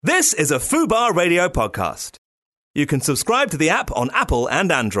This is a Fubar Radio podcast. You can subscribe to the app on Apple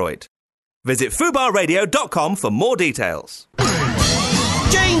and Android. Visit fubarradio.com for more details.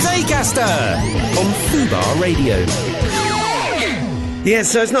 James Acaster on Fubar Radio.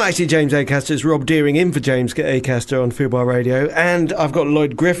 Yes, so it's not actually James Acaster, it's Rob Deering in for James Acaster on Fubar Radio. And I've got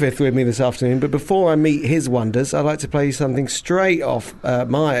Lloyd Griffith with me this afternoon. But before I meet his wonders, I'd like to play you something straight off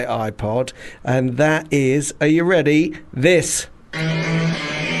my iPod. And that is, are you ready? This.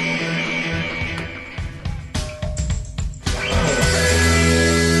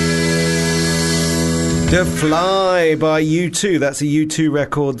 The Fly by U2. That's a U2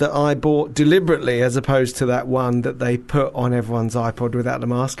 record that I bought deliberately as opposed to that one that they put on everyone's iPod without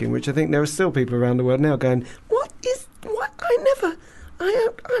them asking, which I think there are still people around the world now going, what?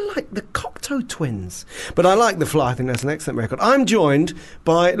 I like the Cocteau Twins. But I like The Fly. I think that's an excellent record. I'm joined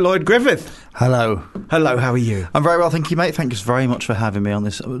by Lloyd Griffith. Hello. Hello, how are you? I'm very well, thank you, mate. Thank you very much for having me on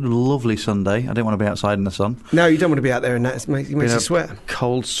this lovely Sunday. I didn't want to be outside in the sun. No, you don't want to be out there in that. It makes you sweat.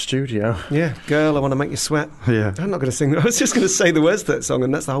 Cold studio. Yeah, girl, I want to make you sweat. Yeah. I'm not going to sing. I was just going to say the words to that song,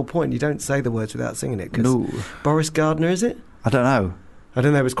 and that's the whole point. You don't say the words without singing it. No. Boris Gardner, is it? I don't know. I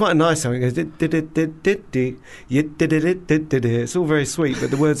don't know, it was quite a nice song. It goes, it's all very sweet,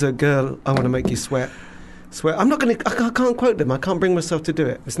 but the words are, girl, I want to make you sweat. I'm not going to, I can't quote them. I can't bring myself to do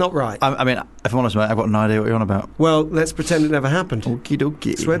it. It's not right. I mean, if I'm honest, mate, I've got no idea what you're on about. Well, let's pretend it never happened. Okie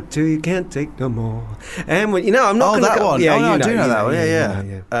dokie. Sweat till you can't take no more. And when, I'm not going to... Oh, that one. Yeah, I do know that one. Yeah.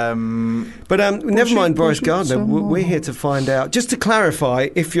 But never mind Boris Gardner. We're here to find out. Just to clarify,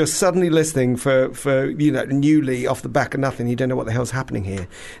 if you're suddenly listening for newly off the back of nothing, you don't know what the hell's happening here.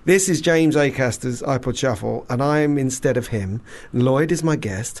 This is James Acaster's iPod Shuffle, and I'm instead of him. Lloyd is my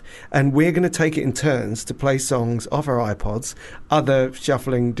guest, and we're going to take it in turns to play songs off our iPods. Other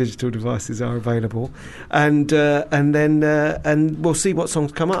shuffling digital devices are available, and then we'll see what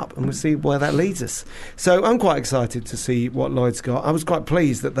songs come up, and we'll see where that leads us. So I'm quite excited to see what Lloyd's got. I was quite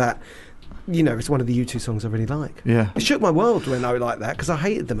pleased that it's one of the U2 songs I really like. Yeah. It shook my world when I liked that, because I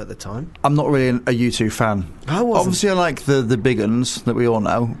hated them at the time. I'm not really a U2 fan. I wasn't. Obviously, I like the big uns that we all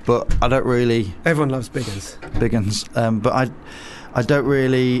know, but I don't really... Everyone loves big uns. Big uns. But I don't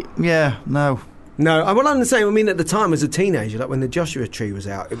really... Yeah, no. No, well, I'm the same. I mean, at the time as a teenager, like when the Joshua Tree was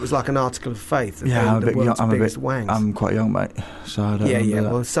out, it was like an article of faith. That yeah, I'm quite young, mate. So I don't Yeah,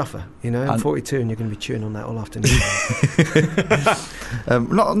 that. well, suffer. I'm 42 and you're going to be chewing on that all afternoon.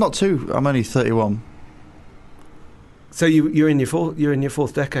 Not too. I'm only 31. So you're in your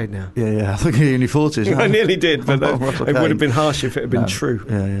fourth decade now. Yeah. I think you're in your 40s. I nearly did, but it would have been harsh if it had been true.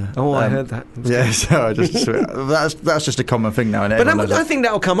 Yeah. Oh, I heard that. Yeah, so I just that's just a common thing now. But I think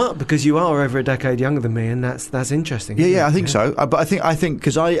that'll come up because you are over a decade younger than me, and that's interesting. Yeah, I think so. But I think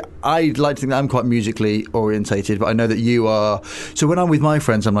because I like to think that I'm quite musically orientated, but I know that you are. So when I'm with my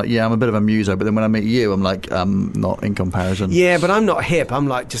friends, I'm like, yeah, I'm a bit of a muso. But then when I meet you, I'm like, not in comparison. Yeah, but I'm not hip. I'm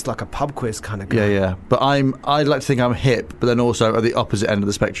like just like a pub quiz kind of guy. Yeah. But I'd like to think I'm hip, but then also at the opposite end of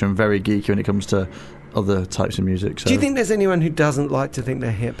the spectrum, very geeky when it comes to other types of music. So. Do you think there's anyone who doesn't like to think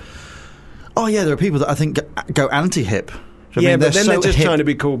they're hip? Oh yeah, there are people that I think go anti-hip. Yeah, but then they're just trying to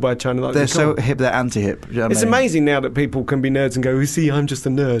be cool by trying to like. They're so hip, they're anti-hip. You know it's amazing now that people can be nerds and go, see, I'm just a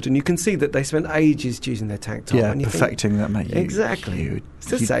nerd. And you can see that they spent ages choosing their tank top. Yeah, and perfecting that, mate. Exactly. It's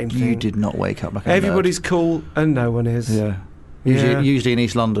the same thing. You did not wake up like a Everybody's nerd. Cool and no one is. Yeah. Usually in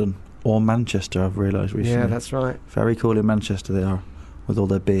East London or Manchester, I've realised recently. Yeah, that's right. Very cool in Manchester they are, with all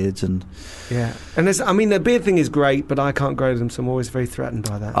their beards and... Yeah. And the beard thing is great, but I can't grow them, so I'm always very threatened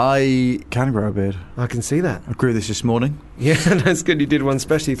by that. I can grow a beard. I can see that. I grew this morning. Yeah, that's good. You did one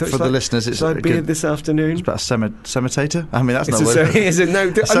specially. For the listeners, it's a beard this afternoon. It's about a semitator. I mean, that's not a word. Is it? No, I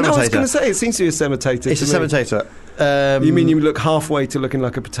was going to say, it seems to be a semitator. It's a semitator. You mean you look halfway to looking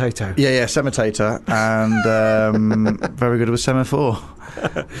like a potato? Yeah, semitator. And very good with semaphore.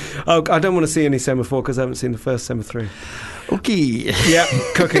 Oh, I don't want to see any semaphore because I haven't seen the first semaphore. Okay. Yeah,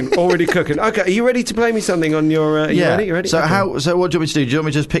 already cooking. Okay, are you ready to play me something on your... yeah. You ready? So okay. So what do you want me to do? Do you want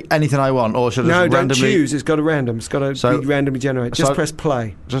me to just pick anything I want, or should I just randomly... No, don't choose. It's got to random. It's got to be randomly generated. Just press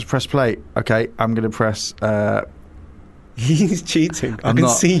play. Just press play. Okay, I'm going to press... He's cheating. I can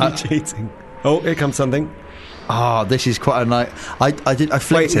see you cheating. Oh, here comes something. Oh, this is quite a nice... I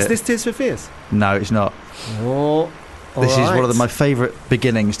flicked Wait, it. Is this Tears for Fears? No, it's not. Oh, this is one of my favourite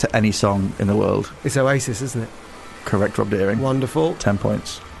beginnings to any song in the world. It's Oasis, isn't it? Correct, Rob Deering. Wonderful. 10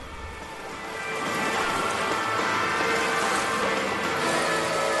 points.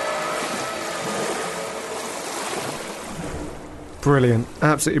 Brilliant.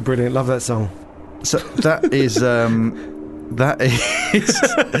 Absolutely brilliant. Love that song. So that is That is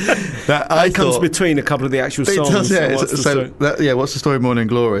It comes between a couple of the actual songs. It does, yeah. What's What's the story? Morning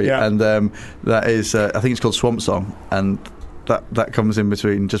Glory, Yeah. and that is I think it's called Swamp Song, and that comes in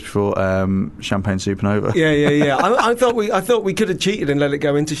between just before Champagne Supernova. Yeah. I thought we could have cheated and let it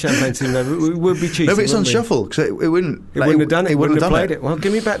go into Champagne Supernova. We would be cheating. No, but it's on wouldn't we? shuffle because it wouldn't. It wouldn't have done it. It wouldn't have played it. Well,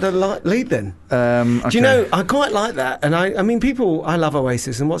 give me back the lead then. Okay. Do you know, I quite like that. And I mean, I love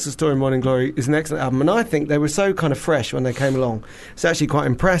Oasis, and What's the Story? Morning Glory is an excellent album. And I think they were so kind of fresh when they came along. It's actually quite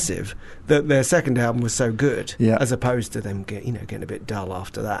impressive that their second album was so good, as opposed to them getting a bit dull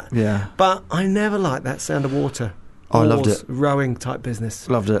after that. Yeah. But I never liked that Sound of Water. Oh, I loved it. Rowing type business.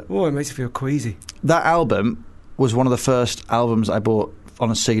 Loved it. Oh, it makes you feel queasy. That album was one of the first albums I bought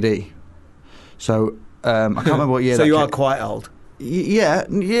on a CD. So I can't remember what year. So you are quite old. Yeah.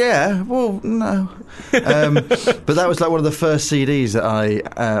 Well, no. But that was like one of the first CDs that I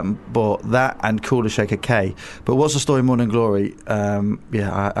bought. That and Cooler Shaker K. But What's the Story? Morning Glory. I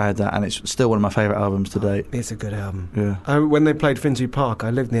had that, and it's still one of my favourite albums to date. It's a good album. Yeah. When they played Finsbury Park, I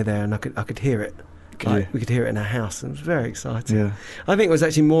lived near there, and I could hear it. Yeah. We could hear it in our house, and it was very exciting. Yeah. I think I was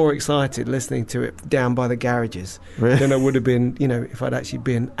actually more excited listening to it down by the garages Really? than I would have been, if I'd actually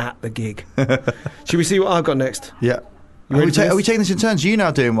been at the gig. Should we see what I've got next? Yeah. You Are ready we, for this? are we taking this in turns? You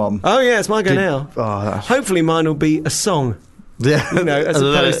now doing one? Oh yeah, it's my go now. Oh, that's... Hopefully mine will be a song. Yeah. As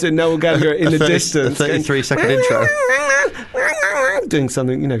opposed to Noel Gallagher in the distance. A 33-second intro. Doing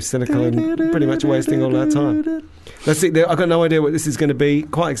something, cynical and pretty much wasting all our time. Let's see, I've got no idea what this is going to be.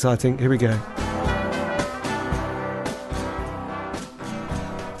 Quite exciting. Here we go.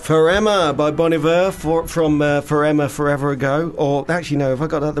 For Emma by Bon Iver from For Emma Forever Ago. Or actually, no, have I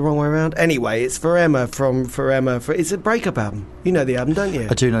got that the wrong way around? Anyway, it's For Emma from For Emma. It's a breakup album. You know the album, don't you?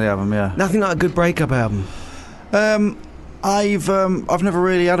 I do know the album, yeah. Nothing like a good breakup album. I've never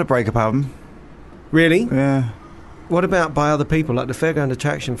really had a breakup album. Really? Yeah. What about by other people, like the Fairground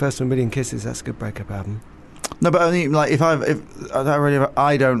Attraction, First of a Million Kisses? That's a good breakup album. No, but I mean, like,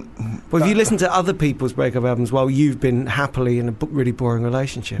 I don't. Well, have you listened to other people's breakup albums while you've been happily in a really boring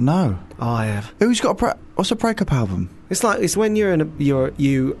relationship? No, I have. Who's got what's a breakup album? It's when you are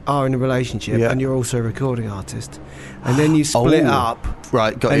in a relationship and you're also a recording artist, and then you split up,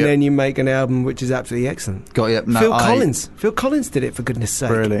 right? Got and you. then you make an album which is absolutely excellent. Got you. No, Phil Collins did it, for goodness'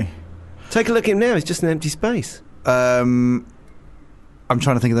 sake. Really? Take a look at him now. He's just an empty space. I'm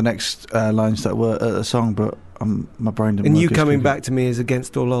trying to think of the next lines that were a song, but my brain didn't. And work you as coming quickly. back to me is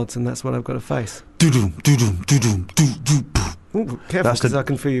against all odds, and that's what I've got to face. Ooh, careful, because I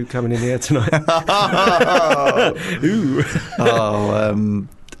can feel you coming in here tonight. Ooh.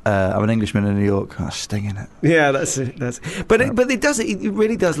 I'm an Englishman in New York. Oh, stinging it. Yeah, that's it. But it really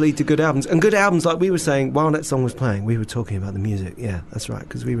does lead to good albums, and good albums, like we were saying while that song was playing, we were talking about the music. Yeah, that's right,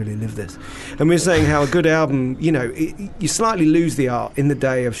 because we really live this, and we were saying how a good album, you slightly lose the art in the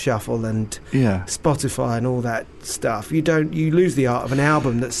day of shuffle and Spotify and all that stuff. You lose the art of an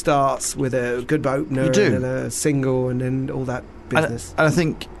album that starts with a good opener and then a single and then all that business. And I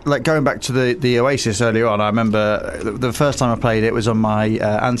think, like, going back to the Oasis earlier on, I remember the first time I played it was on my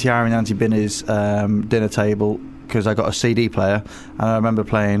Auntie Irene, Auntie Binny's dinner table, because I got a CD player, and I remember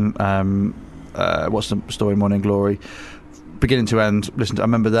playing What's the Story? Morning Glory, beginning to end. I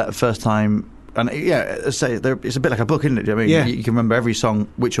remember that first time. And it's a bit like a book, isn't it? Do you know what I mean? Yeah. You can remember every song,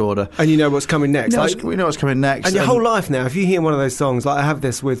 which order. And you know what's coming next. We know what's coming next. And your whole life now, if you hear one of those songs, like I have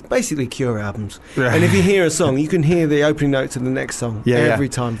this with basically Cure albums, and if you hear a song, you can hear the opening note to the next song every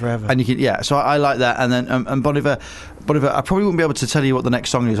time forever. And you can, so I like that. And then and Bon Iver, I probably wouldn't be able to tell you what the next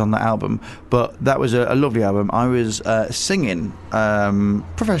song is on that album, but that was a lovely album. I was singing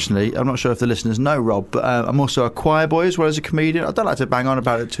professionally. I'm not sure if the listeners know, Rob, but I'm also a choir boy as well as a comedian. I don't like to bang on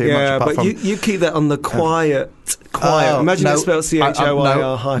about it too much. Yeah, but you keep that on the quiet. Imagine it's spelled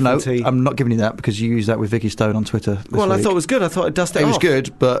CHOIR-T. No, I'm not giving you that, because you use that with Vicky Stone on Twitter this week. I thought it was good. I thought I'd dust it off. It was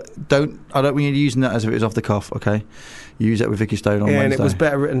good, but I don't want you using that as if it was off the cuff, okay? You use that with Vicky Stone on Wednesday. And it was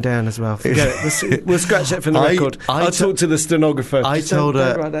better written down as well. Forget it. We'll scratch that from the record. I'll talk to the stenographer. Don't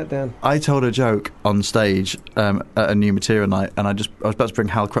write that down. I told a joke on stage at a new material night, and I was about to bring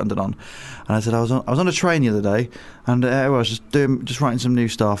Hal Cruttendon on, and I said I was on a train the other day, and I was just writing some new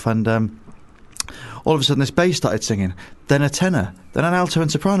stuff, and all of a sudden this bass started singing, then a tenor, then an alto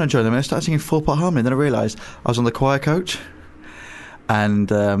and soprano joined them, and I started singing 4-part harmony, and then I realised I was on the choir coach. And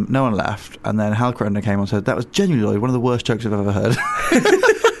no one laughed. And then Hal Cruttendon came on and said, "That was genuinely one of the worst jokes I've ever heard."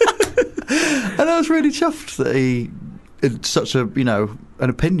 And I was really chuffed that he had such an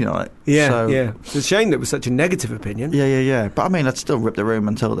opinion on it. Yeah. It's a shame that it was such a negative opinion. Yeah. But I mean, I'd still ripped the room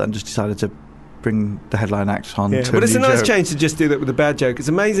until then, just decided to bring the headline act on. Yeah, to but it's a new nice joke. change to just do that with a bad joke. It's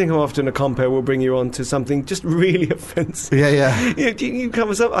amazing how often a compere will bring you on to something just really offensive. Yeah. You come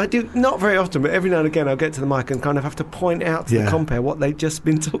with something. I do not very often, but every now and again I'll get to the mic and kind of have to point out to the compere what they've just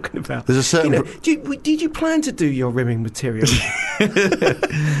been talking about. There's a certain. Did you plan to do your rimming material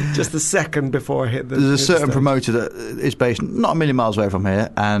just a second before I hit the? There's a certain stage? promoter that is based not a million miles away from here,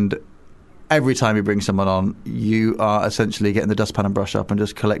 and every time you bring someone on, you are essentially getting the dustpan and brush up and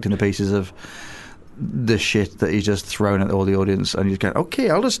just collecting the pieces of the shit that he's just thrown at all the audience, and you're going, okay,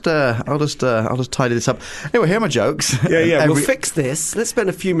 I'll just tidy this up. Anyway, here are my jokes. Yeah. We'll fix this. Let's spend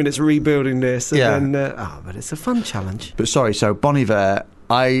a few minutes rebuilding this, and then. But it's a fun challenge. But sorry, so Bon Iver.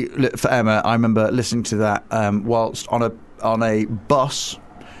 For Emma, I remember listening to that whilst on a bus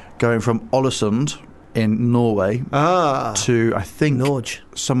going from Ålesund in Norway to, I think, Norge.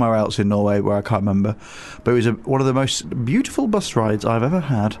 somewhere else in Norway where I can't remember. But it was one of the most beautiful bus rides I've ever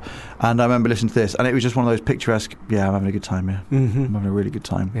had. And I remember listening to this, and it was just one of those picturesque, I'm having a good time here. Mm-hmm. I'm having a really good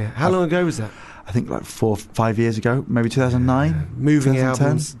time. Yeah. How long ago was that? I think like 4 or 5 years ago, maybe 2009. Moving 2010.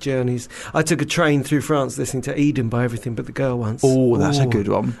 albums, journeys. I took a train through France listening to Eden by Everything But the Girl once. Oh, that's a good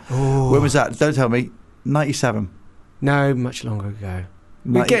one. Oh. When was that? Don't tell me. 97. No, much longer ago.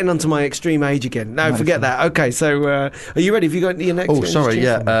 We're getting onto my extreme age again. No, forget that. Okay, so are you ready? Have you got your next? Oh, sorry,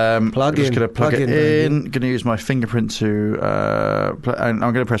 yeah. Plug in. Just going to plug it in. Going to use my fingerprint to. And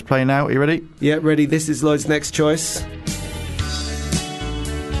I'm going to press play now. Are you ready? Yeah, ready. This is Lloyd's next choice.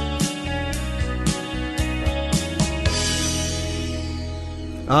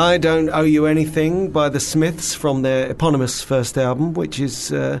 I Don't Owe You Anything by the Smiths from their eponymous first album, which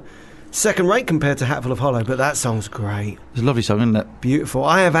is second rate compared to Hatful of Hollow, but that song's great. It's a lovely song, isn't it? Beautiful.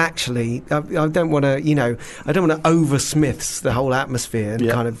 I have actually, I don't want to, I don't want to over Smiths the whole atmosphere and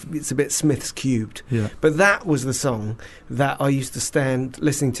kind of, it's a bit Smiths cubed. Yeah. But that was the song that I used to stand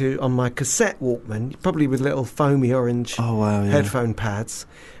listening to on my cassette Walkman, probably with little foamy orange headphone pads,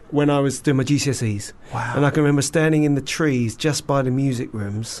 when I was doing my GCSEs. Wow. And I can remember standing in the trees just by the music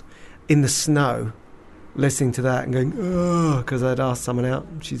rooms in the snow, listening to that and going, oh, because I'd asked someone out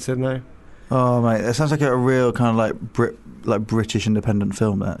and she said no. Oh, mate, that sounds like a real kind of like British independent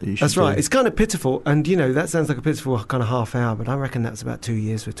film that you should That's right. do. It's kind of pitiful, and that sounds like a pitiful kind of half hour, but I reckon that's about 2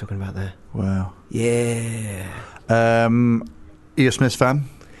 years we're talking about there. Wow. Yeah. Are you a Smiths fan?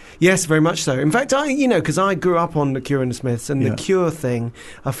 Yes, very much so. In fact, because I grew up on The Cure and the Smiths, and the Cure thing,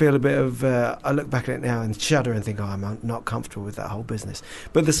 I feel a bit of, I look back at it now and shudder and think, I'm not comfortable with that whole business.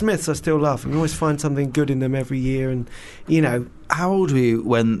 But the Smiths I still love, and you always find something good in them every year, and, How old were you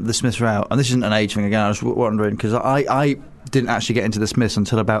when the Smiths were out? And this isn't an age thing again, I was wondering, because I didn't actually get into the Smiths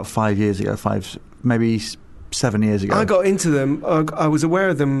until about 5 years ago, maybe 7 years ago. I got into them. I was aware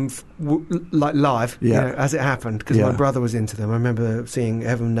of them like live, as it happened, because my brother was into them. I remember seeing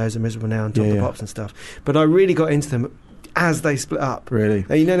Heaven Knows I'm Miserable Now and Top the Pops and stuff. But I really got into them as they split up. Really?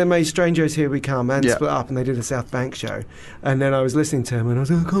 They made Strangers Here We Come and split up, and they did a South Bank show. And then I was listening to them, and I was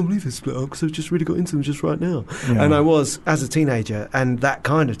like, I can't believe they split up, because I've just really got into them just right now. Yeah. And I was, as a teenager, and that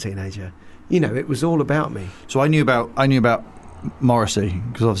kind of teenager, it was all about me. So I knew about Morrissey,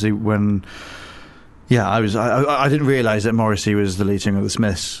 because obviously when... Yeah, I didn't realise that Morrissey was the lead singer of the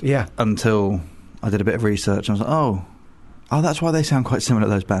Smiths. Yeah. Until I did a bit of research. I was like, oh, that's why they sound quite similar,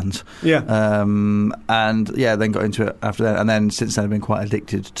 those bands. Yeah. Then got into it after that, and then since then I've been quite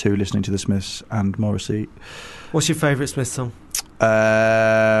addicted to listening to the Smiths and Morrissey. What's your favourite Smiths song?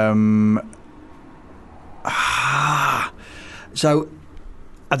 So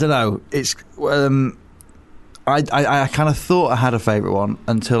I don't know. It's. I kind of thought I had a favourite one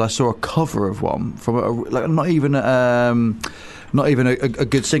until I saw a cover of one from not even a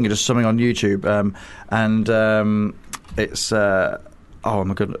good singer, just something on YouTube, it's oh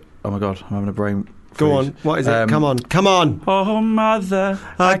my god, I'm having a brain freeze. Go on, what is it? Come on. Oh mother,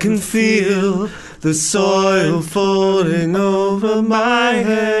 I can feel the soil falling over my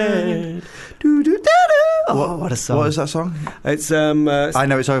head. Do do do do. Oh, what a song! What is that song? It's I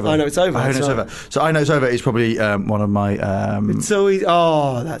Know It's Over. I Know It's Over. I Know It's Over. So I Know It's Over is probably one of my. It's always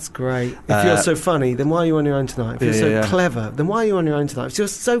that's great. If you're so funny, then why are you on your own tonight? If you're so clever, then why are you on your own tonight? If you're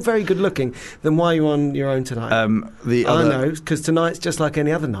so very good looking, then why are you on your own tonight? I know, because tonight's just like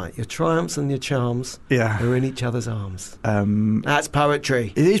any other night. Your triumphs and your charms are in each other's arms. That's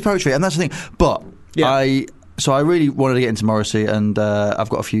poetry. It is poetry, and that's the thing. But So I really wanted to get into Morrissey, and I've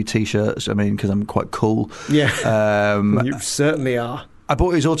got a few T-shirts. I mean, because I'm quite cool. Yeah, you certainly are. I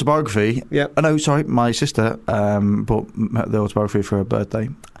bought his autobiography. Yeah. Oh, no, sorry, my sister bought the autobiography for her birthday.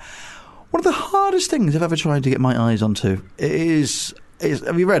 One of the hardest things I've ever tried to get my eyes onto is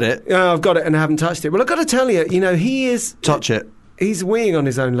have you read it? Yeah, I've got it and I haven't touched it. Well, I've got to tell you, he is... Touch it. he's weighing on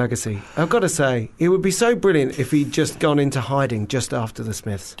his own legacy. I've got to say, it would be so brilliant if he'd just gone into hiding just after the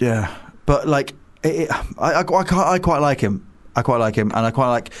Smiths. Yeah, but like, I quite like him. I quite like him, and I quite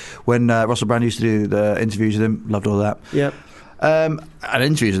like when Russell Brand used to do the interviews with him. Loved all that. Yep. And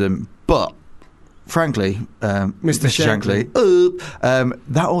interviews with him, but frankly, Mr. Shankly,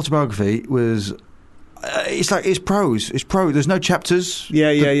 that autobiography was. It's prose. It's prose. There's no chapters.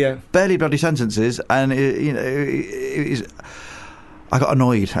 Yeah. Barely bloody sentences, and I got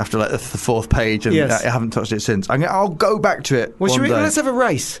annoyed after like the fourth page, and I haven't touched it since. I'll go back to it. Well, let's have a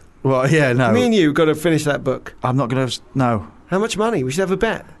race. Well, yeah, no. Me and you got to finish that book. I'm not going to. No. How much money? We should have a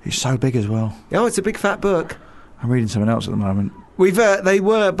bet. It's so big as well. Oh, it's a big fat book. I'm reading something else at the moment.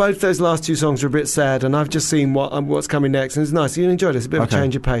 Both those last two songs were a bit sad, and I've just seen what's coming next, and it's nice. You enjoyed it. It's a bit of a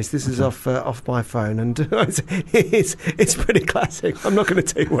change of pace. This is off my phone, and it's pretty classic. I'm not going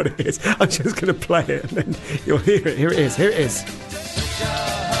to tell you what it is. I'm just going to play it, and then you'll hear it. Here it is. Here it is.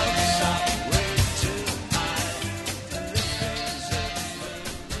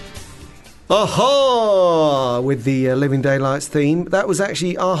 Aha! With the Living Daylights theme. That was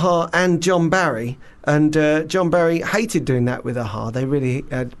actually Aha and John Barry. And John Barry hated doing that with Aha. They really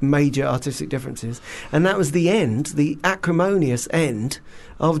had major artistic differences. And that was the end, the acrimonious end,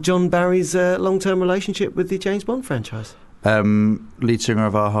 of John Barry's long-term relationship with the James Bond franchise. Lead singer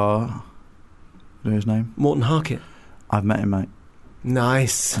of Aha, know his name? Morton Harkett. I've met him, mate.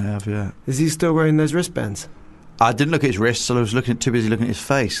 Nice. I have, yeah. Is he still wearing those wristbands? I didn't look at his wrists, I was too busy looking at his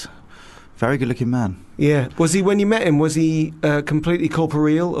face. Very good-looking man. Yeah. Was he, when you met him, was he completely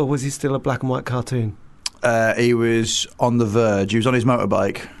corporeal, or was he still a black and white cartoon? He was on the verge. He was on his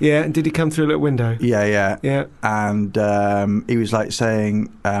motorbike. Yeah, and did he come through a little window? Yeah. Yeah. And he was like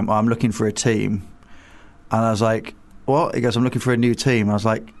saying, I'm looking for a team. And I was like, what? He goes, I'm looking for a new team. I was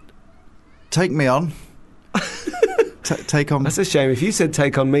like, take me on. Take on. That's a shame. If you said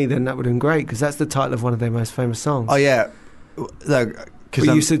take on me, then that would have been great, because that's the title of one of their most famous songs. Oh, yeah. No, but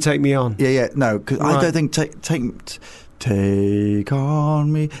you said take me on. Yeah. No, because right. I don't think take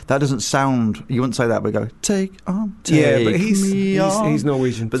on me. That doesn't sound. You wouldn't say that, but go take on. Take but on. He's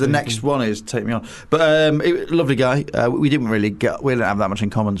Norwegian. But the next one is take me on. But lovely guy. We didn't have that much in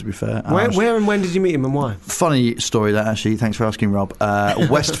common, to be fair. Where and when did you meet him, and why? Funny story that, actually. Thanks for asking, Rob.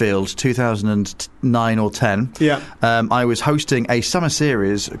 Westfield, 2009 or 10. Yeah. I was hosting a summer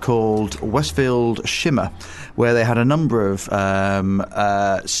series called Westfield Shimmer, where they had a number of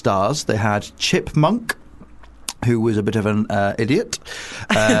stars. They had Chipmunk, who was a bit of an idiot.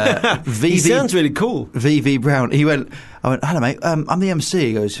 He sounds really cool. VV Brown. I went, hello, mate. I'm the MC.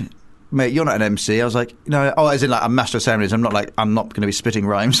 He goes, mate, you're not an MC. I was like, no. Oh, as in, like, I'm master of ceremonies. I'm not going to be spitting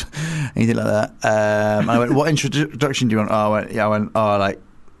rhymes, anything like that. And I went, what introduction do you want?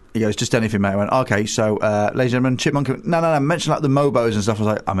 He goes, just anything, mate. I went, okay, so, ladies and gentlemen, Chipmunk. No, mention like the Mobos and stuff. I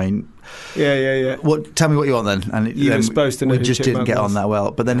was like, I mean, yeah. Tell me what you want then. And you were supposed to know. We just didn't get was. On that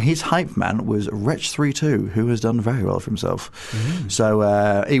well. But then his hype man was Wretch32, who has done very well for himself.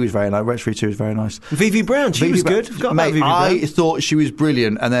 So he was very nice. Wretch32 was very nice. VV Brown, she was good. Mate, I thought she was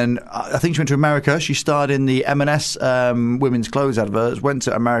brilliant. And then I think she went to America. She starred in the M&S women's clothes adverts. Went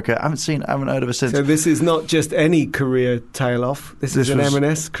to America. I haven't heard of her since. So this is not just any career tail off. This is an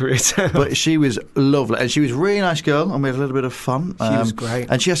M&S career. But she was lovely, and she was a really nice girl, and we had a little bit of fun. She was great,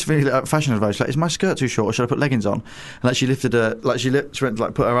 and she asked me fashion advice. Like, is my skirt too short, or should I put leggings on? And like, she lifted her, she went to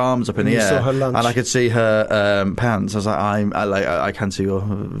like put her arms up in the air, saw her lunch. And I could see her pants. I was like, I can see your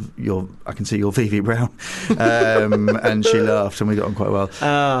VV Brown, and she laughed, and we got on quite well.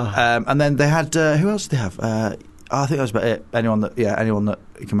 And then they had who else did they have? I think that was about it. Anyone that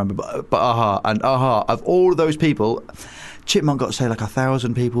you can remember, but Aha, of all of those people, Chipmunk got to say like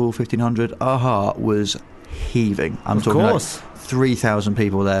 1,000 people, 1,500. Aha was heaving. I'm talking like 3,000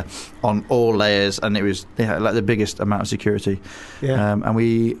 people there on all layers, and it was like the biggest amount of security. Yeah. And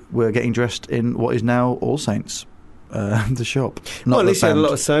we were getting dressed in what is now All Saints. The shop. Well, at least you had a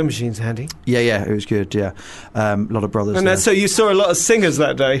lot of sewing machines handy. Yeah, it was good. Yeah, a lot of brothers. And so you saw a lot of singers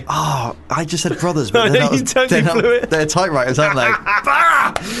that day. Oh, I just said brothers, but they're typewriters, aren't they?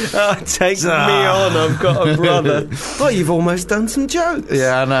 Take me on, I've got a brother. Well, you've almost done some jokes.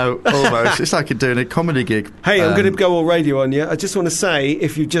 Yeah, I know, almost. It's like doing a comedy gig. Hey, I'm going to go all radio on you. I just want to say,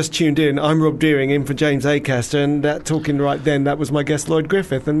 if you've just tuned in, I'm Rob Deering, in for James Acaster, and talking right then, that was my guest Lloyd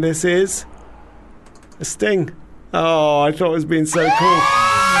Griffith, and this is a sting. Oh, I thought it was being so cool.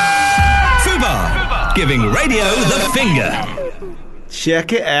 Fubar, giving radio the finger.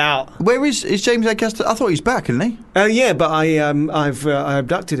 Check it out. Where is James Acaster? I thought he's back, isn't he? Yeah, but I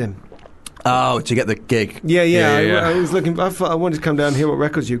abducted him. Oh, to get the gig. Yeah. I was looking. I thought I wanted to come down and hear what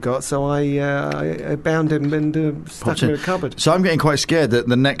records you got, so I bound him and stuck him in a cupboard. So I'm getting quite scared that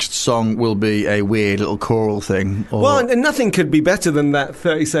the next song will be a weird little choral thing. Well, and nothing could be better than that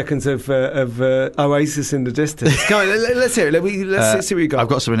 30 seconds of Oasis in the distance. Come on, let's hear it. Let's see what you got. I've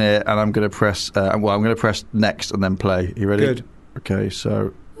got something here, and I'm going to press. I'm going to press next and then play. You ready? Good. Okay,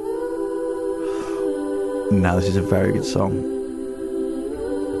 so now this is a very good song.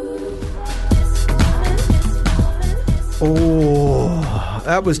 Oh,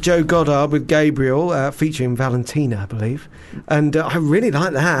 that was Joe Goddard with Gabriel, featuring Valentina, I believe. And I really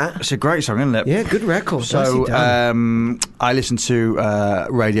like that. It's a great song, isn't it? Yeah, good record. So I listen to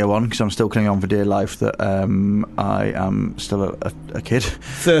Radio On because I'm still clinging on for dear life that I am still a kid.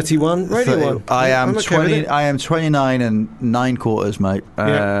 31, Radio On. I am 20. I am 29 and 9 quarters, mate.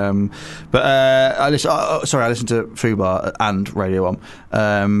 But I listen. I listen to Fubar and Radio On.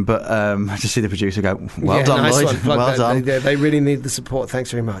 But I just see the producer go, "Well done, nice Lloyd. One. Well done." They really need the support.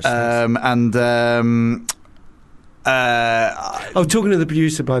 Thanks very much. Talking to the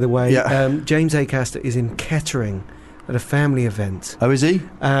producer, by the way, James Acaster is in Kettering at a family event. Oh, is he?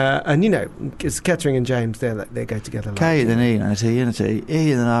 And it's Kettering and James. They go together. K and an E and a T and a T,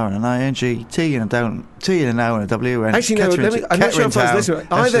 E and an R and an I N G, T and a down, T and an O and a W. And actually, no. I'm not sure if I was listening.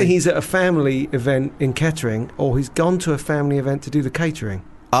 Either he's at a family event in Kettering, or he's gone to a family event to do the catering.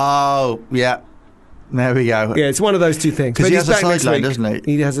 Oh, yeah. There we go. Yeah, it's one of those two things. Because he has a sideline, doesn't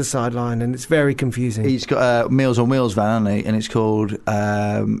he? He has a sideline, and it's very confusing. He's got a Meals on Wheels van, hasn't he? And it's called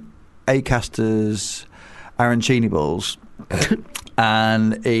Acaster's Arancini Balls.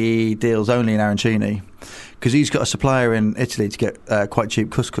 And he deals only in arancini. Because he's got a supplier in Italy to get quite cheap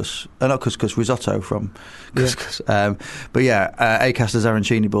couscous. Not couscous, risotto from couscous. Yeah. But yeah, Acaster's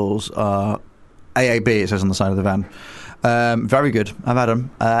Arancini Balls are AAB, it says on the side of the van. Very good. I've had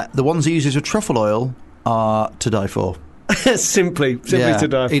them. The ones he uses with truffle oil are to die for. simply to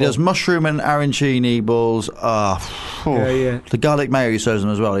die for. He does mushroom and arancini balls. The garlic mayo he serves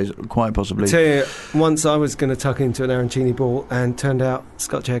them as well. He's quite possibly. I tell you, once I was going to tuck into an arancini ball and turned out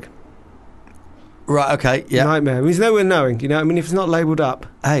Scotch egg. Right. Okay. Yeah. Nightmare. There's nowhere knowing. You know. I mean, if it's not labelled up.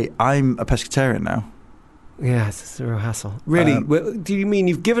 Hey, I'm a pescatarian now. Yeah, it's a real hassle. Really? Do you mean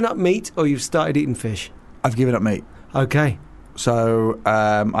you've given up meat or you've started eating fish? I've given up meat. Okay. So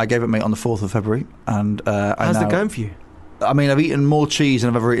I gave up meat on the 4th of February, and how's it going for you? I mean, I've eaten more cheese than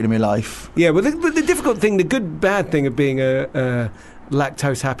I've ever eaten in my life. Yeah, but the difficult thing, the good bad thing of being a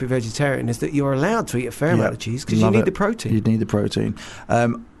lactose happy vegetarian is that you're allowed to eat a fair amount of cheese because you need the protein. You need the protein.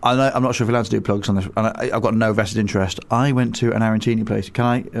 I'm not sure if we're allowed to do plugs on this, and I've got no vested interest. I went to an arancini place. Can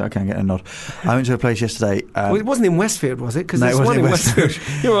I get a nod? I went to a place yesterday. Well, it wasn't in Westfield, was it? Because no, there's one in Westfield.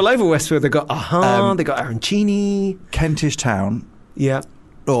 You're all over Westfield. They got they got arancini. Kentish Town. Yeah.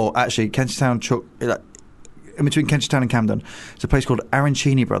 Or actually, Kentish Town, in between Kentish Town and Camden, it's a place called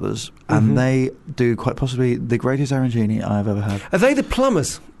Arancini Brothers, and they do quite possibly the greatest arancini I've ever had. Are they the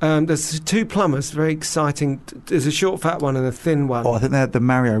plumbers? There's 2 plumbers, very exciting. There's a short, fat one and a thin one. Oh, I think they're the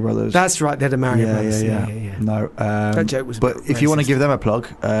Mario Brothers. That's right, they're the Mario Brothers. Yeah. No, that joke was. But if you want to give them a plug,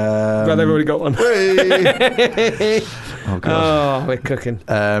 well, they've already got one. Oh God! Oh, we're cooking.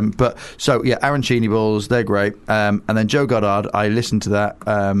 But so yeah, arancini balls, they're great. And then Joe Goddard, I listened to that.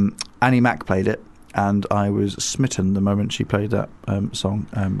 Annie Mac played it. And I was smitten the moment she played that song,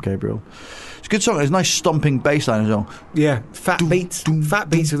 Gabriel. It's a good song. It's a nice stomping bass line as well. Yeah, fat beats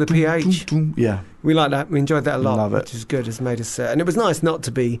with a PH. Yeah. We like that. We enjoyed that a lot. Love it. Which is good. It's made us... and it was nice not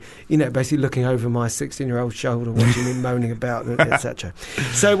to be, basically looking over my 16-year-old shoulder, watching me moaning about it, etc.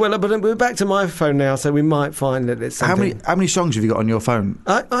 So, but we're back to my phone now, so we might find that it's something... How many songs have you got on your phone?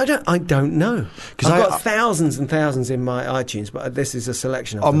 I don't know. I've got thousands and thousands in my iTunes, but this is a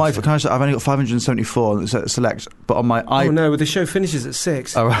selection of them. My phone, I've only got 574 select, but on my iPod... Oh, no, the show finishes at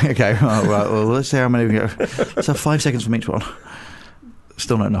 6. Oh, right, okay. Oh, right, well, let's see how many we go. Let's have 5 seconds from each one.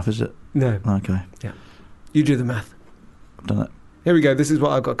 Still not enough, is it? No. Okay. Yeah. You do the math. I've done it. Here we go. This is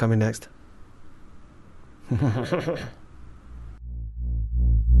what I've got coming next.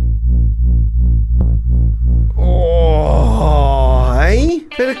 Oh, hey?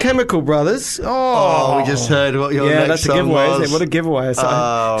 Bit of Chemical Brothers. Oh, we just heard what your next song giveaway, was. Isn't it? What a giveaway. It's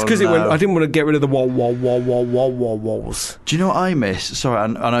because I didn't want to get rid of the walls. Do you know what I miss? Sorry, I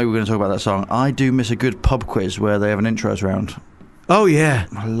know we're going to talk about that song. I do miss a good pub quiz where they have an intros round. Oh, yeah.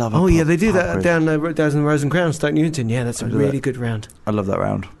 I love it. Oh, yeah, they do that down in the Rose and Crown, Stoke Newington. Yeah, that's a really good round. I love that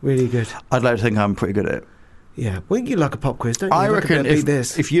round. Really good. I'd like to think I'm pretty good at it. Yeah. Well, you like a pop quiz, don't you? I reckon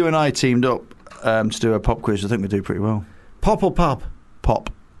if you and I teamed up to do a pop quiz, I think we'd do pretty well. Pop or pub? Pop.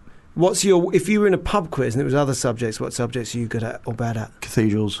 If you were in a pub quiz and it was other subjects, what subjects are you good at or bad at?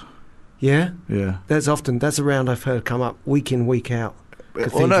 Cathedrals. Yeah? Yeah. That's a round I've heard come up week in, week out.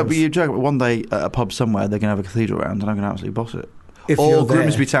 Well, no, but you joke. One day at a pub somewhere, they're going to have a cathedral round, and I'm going to absolutely boss it. If or you're there.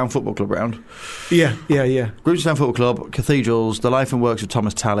 Grimsby Town Football Club round. Yeah. Grimsby Town Football Club, cathedrals, the life and works of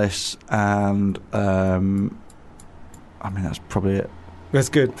Thomas Tallis, and I mean that's probably it. That's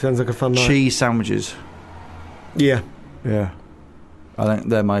good. Sounds like a fun night. Cheese sandwiches. Yeah. I think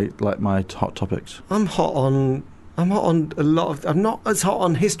they're my hot topics. I'm hot on a lot of. I'm not as hot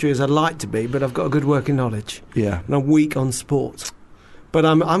on history as I'd like to be, but I've got a good working knowledge. Yeah. And I'm weak on sports. But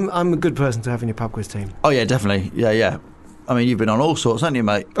I'm a good person to have in your pub quiz team. Oh yeah, definitely. Yeah. I mean, you've been on all sorts, haven't you,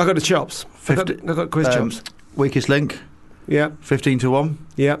 mate? I got the chops. I got quiz chops. Weakest link. Yeah. 15-1.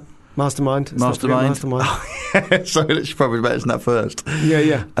 Yeah. Mastermind. Mastermind. So it's probably better than that first.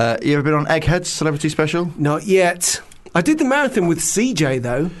 Yeah. You ever been on Egghead's Celebrity Special? Not yet. I did the marathon with CJ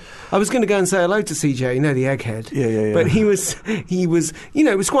though. I was going to go and say hello to CJ, the egghead. Yeah. But he was,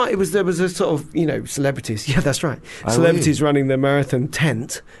 there was a sort of, celebrities. Yeah, that's right. Celebrities running the marathon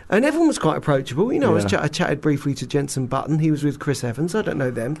tent. And everyone was quite approachable. I chatted briefly to Jensen Button. He was with Chris Evans. I don't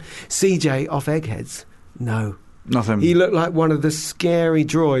know them. CJ off Eggheads. No. Nothing. He looked like one of the scary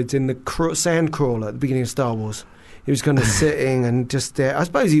droids in the Sandcrawler at the beginning of Star Wars. He was kind of sitting and just there. I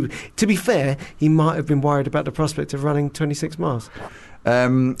suppose to be fair, he might have been worried about the prospect of running 26 miles.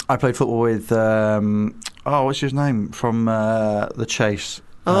 I played football with what's his name from The Chase?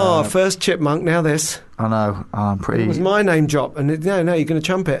 First Chipmunk, now this. I know. I'm pretty. It was my name drop, and no, you're going to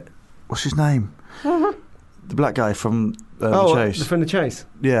chump it. What's his name? The black guy from The Chase. From The Chase.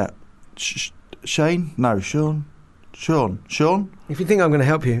 Yeah, Shane? No, Sean. If you think I'm going to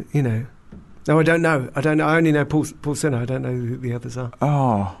help you, No, I don't know. I only know Paul Sinner. I don't know who the others are.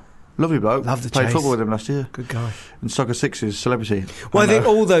 Oh. Lovely bloke. Love the Played Chase. football with him last year. Good guy. And Soccer Six's Celebrity. Well, I think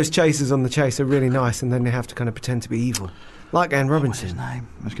all those chasers on The Chase are really nice, and then they have to kind of pretend to be evil. Like Anne Robinson. What's his name?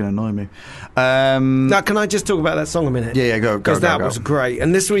 That's going to annoy me. Now, can I just talk about that song a minute? Yeah, go. Because that was great.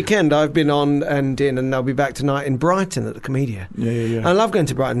 And this weekend I've been on and I'll be back tonight in Brighton at the Comedia. Yeah. I love going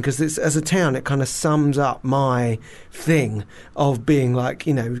to Brighton because as a town it kind of sums up my thing of being like,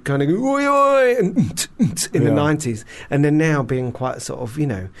 kind of oi oi in the 90s, and then now being quite sort of,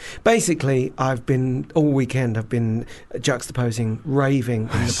 basically all weekend I've been juxtaposing raving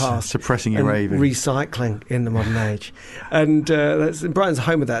in the past, suppressing your raving, recycling in the modern age. And Brighton's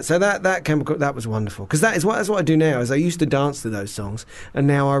home of that. So that was wonderful. Because that's what I do now. Is I used to dance to those songs, and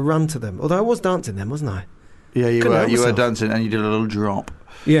now I run to them. Although I was dancing them, wasn't I? Yeah, you were dancing, and you did a little drop.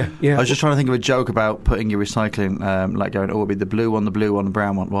 Yeah. I was just trying to think of a joke about putting your recycling, like going, it'd be the blue one, the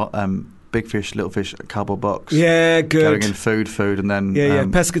brown one. What? Big fish, little fish, cardboard box. Yeah, good. Going in food, and then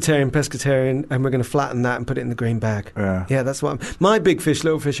pescatarian, and we're going to flatten that and put it in the green bag. Yeah, that's what my big fish,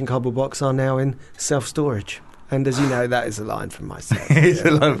 little fish, and cardboard box are now in self-storage. And as you know, that is a line from myself. It's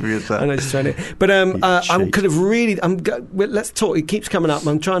a line from yourself. I know, just trying to. But I'm kind of really. Let's talk. It keeps coming up.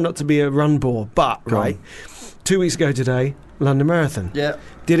 I'm trying not to be a run bore, but right. 2 weeks ago today, London Marathon. Yeah.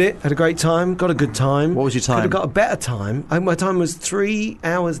 Did it. Had a great time. Got a good time. What was your time? Could have got a better time. My time was 3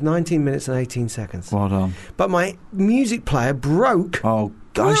 hours, 19 minutes and 18 seconds. Well done. But my music player broke. Oh,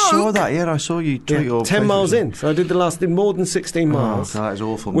 I saw that. Yeah, I saw you tweet your 10 miles in. So I did more than 16 miles. Oh, that is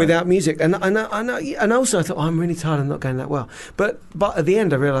awful. Without music. And also I thought, I'm really tired. I'm not going that well. But at the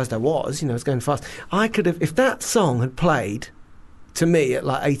end I realised I was going fast. I could have, if that song had played to me at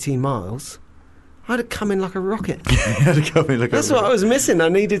like 18 miles, I'd have come in like a rocket. That's what I was missing. I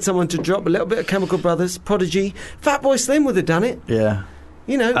needed someone to drop a little bit of Chemical Brothers, Prodigy. Fatboy Slim would have done it. Yeah.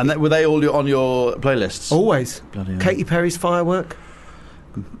 And were they all on your playlists? Always. Bloody hell. Katy Perry's Firework.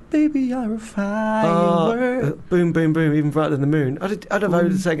 Baby, you're a firework. Boom, boom, boom, even brighter than the moon. I'd have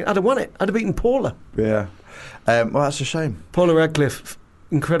voted a second. I'd have won it. I'd have beaten Paula. Yeah. Well, that's a shame. Paula Radcliffe,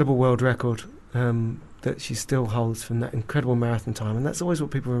 incredible world record that she still holds from that incredible marathon time. And that's always what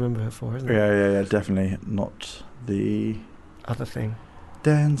people remember her for, isn't it? Yeah, definitely. Not the other thing.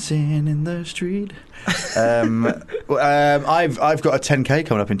 Dancing in the street. I've got a 10K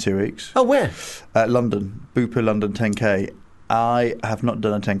coming up in 2 weeks. Oh, where? London. Bupa London 10K. I have not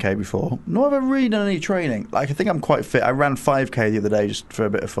done a 10K before, nor have I really done any training. I think I'm quite fit. I ran 5K the other day just for a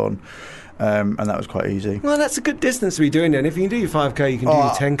bit of fun, and that was quite easy. Well, that's a good distance to be doing then. If you can do your 5K, you can do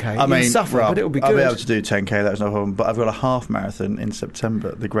your 10K. You'll suffer, but it'll be good. I'll be able to do 10K, that's no problem. But I've got a half marathon in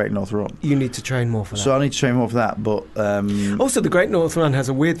September, the Great North Run. You need to train more for that. So I need to train more for that, but... also, the Great North Run has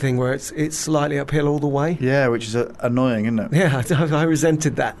a weird thing where it's slightly uphill all the way. Yeah, which is annoying, isn't it? Yeah, I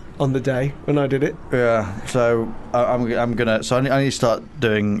resented that on the day when I did it. Yeah, so I'm gonna... So I need to start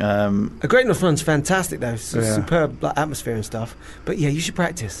doing... A Great North Run's fantastic, though. It's superb atmosphere and stuff. But yeah, you should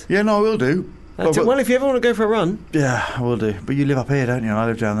practice. Yeah, no, I will do. Well, if you ever want to go for a run. Yeah, I will do. But you live up here, don't you? And I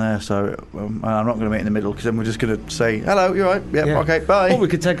live down there, so I'm not going to meet in the middle because then we're just going to say, hello, you all right? Yep, Yeah. okay, bye. Or we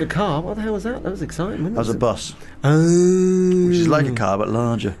could take a car. What the hell was that? That was exciting, wasn't it? That was a bus, Oh. which is like a car but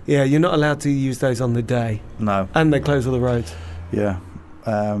larger. Yeah, you're not allowed to use those on the day. No. And they close all the roads. Yeah.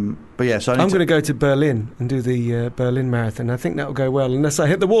 But yeah, so I'm going to go to Berlin and do the Berlin Marathon. I think that will go well unless I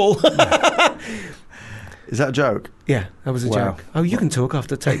hit the wall. Is that a joke? Yeah, that was a Wow. joke. Oh, you can talk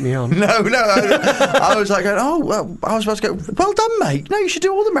after Take Me On. No. I was like, oh, well, I was about to go, well done, mate. No, you should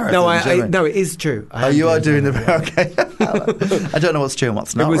do all the marathons. No, it is true. You are doing the... Okay. I don't know what's true and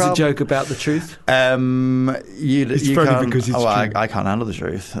what's not. It was Rob. a joke about the truth. It's funny can't, because it's true. I can't handle the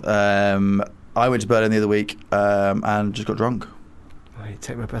truth. I went to Berlin the other week and just got drunk. Oh, you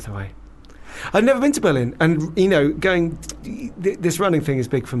take my breath away. I've never been to Berlin, and going this running thing is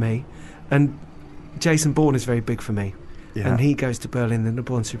big for me, and Jason Bourne is very big for me, and he goes to Berlin and the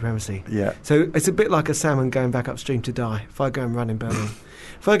Bourne Supremacy. Yeah. So it's a bit like a salmon going back upstream to die. If I go and run in Berlin,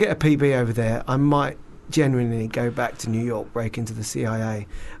 if I get a PB over there, I might genuinely go back to New York, break into the CIA,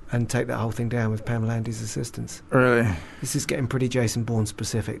 and take that whole thing down with Pam Landy's assistance. Really? This is getting pretty Jason Bourne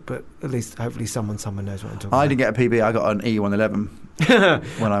specific, but at least hopefully someone knows what I'm talking about. I didn't get a PB. I got an E111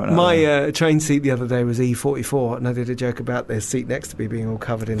 when I went My train seat the other day was E44, and I did a joke about the seat next to me being all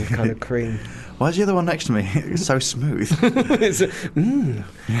covered in kind of cream. Why is the other one next to me? It's so smooth. It's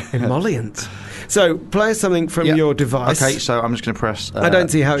emollient. So play us something from your device. Okay, so I'm just going to press... I don't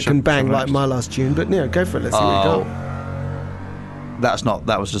see how it can bang like my last tune, but go for it. Let's see what you got.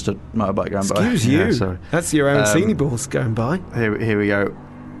 That was just a motorbike going by. Excuse you. Yeah, sorry. That's your own Scenery balls going by. Here we go.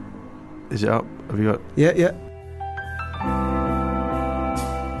 Is it up? Have you got... Yeah.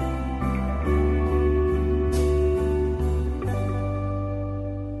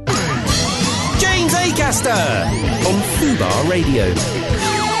 James Acaster on Fubar Radio.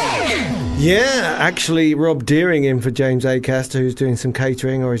 Yeah, actually, Rob Deering in for James Acaster, who's doing some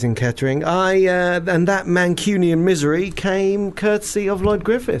catering, or is in catering. And that Mancunian misery came courtesy of Lloyd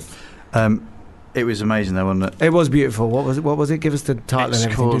Griffith. It was amazing, though, wasn't it? It was beautiful. What was it? Give us the title It's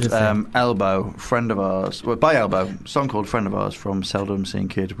and everything. called Elbow, friend of ours. Well, by Elbow, song called Friend of Ours from Seldom Seen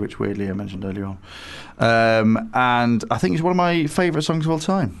Kid, which weirdly I mentioned earlier on. And I think it's one of my favourite songs of all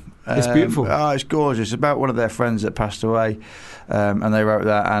time. It's beautiful. It's gorgeous. It's about one of their friends that passed away, and they wrote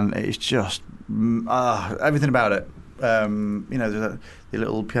that, and it's just everything about it. The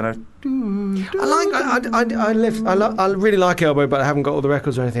little piano. I really like Elbow, but I haven't got all the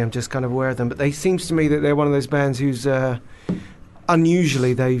records or anything. I'm just kind of aware of them. But they seems to me that they're one of those bands who's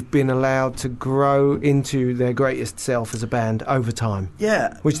unusually they've been allowed to grow into their greatest self as a band over time.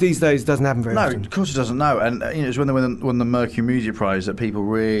 Yeah, which these days doesn't happen very often. No, of course it doesn't. No, and it's when they won the Mercury Music Prize that people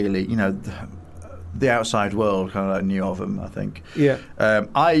really, the outside world kind of knew of them, I think. Yeah.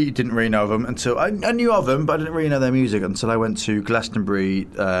 I didn't really know of them until... I knew of them, but I didn't really know their music until I went to Glastonbury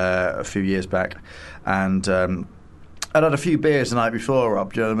a few years back. And I'd had a few beers the night before,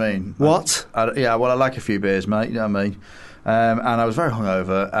 Rob, do you know what I mean? What? I like a few beers, mate, you know what I mean? And I was very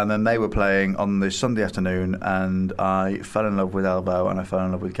hungover, and then they were playing on this Sunday afternoon, and I fell in love with Elbow, and I fell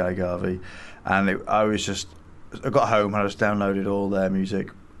in love with Guy Garvey. And I got home, and I just downloaded all their music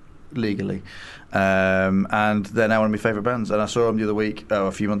legally, and they're now one of my favourite bands. And I saw them the other week,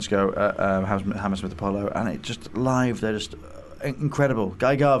 a few months ago, at Hammersmith Apollo, and it just live, they're just incredible.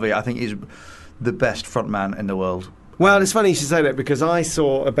 Guy Garvey, I think, is the best frontman in the world. Well, it's funny you should say that, because I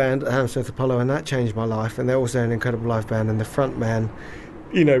saw a band at Hammersmith Apollo, and that changed my life, and they're also an incredible live band, and the front man,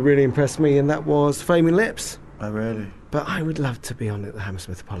 really impressed me, and that was Flaming Lips. Oh, really? But I would love to be on at the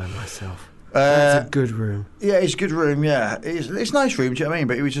Hammersmith Apollo myself. That's a good room. Yeah, it's a good room. Yeah, it's a nice room. Do you know what I mean?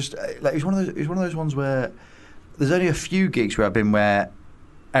 But it was just it was one of those ones where there's only a few gigs where I've been where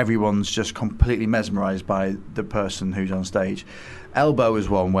everyone's just completely mesmerised by the person who's on stage. Elbow was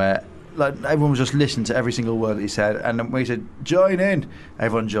one where everyone was just listening to every single word that he said, and then when he said "join in,"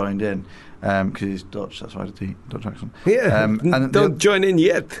 everyone joined in because he's Dutch. That's why I did the Dutch accent. Yeah, and don't join in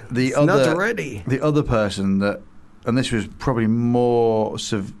yet. Not ready. The other person that. And this was probably more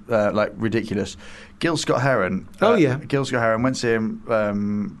ridiculous. Gil Scott-Heron. Gil Scott-Heron, went to see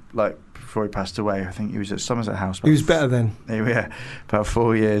him before he passed away. I think he was at Somerset House. He was better then. Yeah, about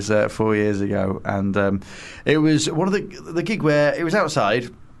 4 years ago, and it was one of the gig where it was outside.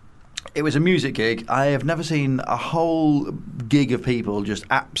 It was a music gig. I have never seen a whole gig of people just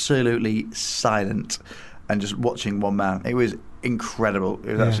absolutely silent and just watching one man. It was incredible.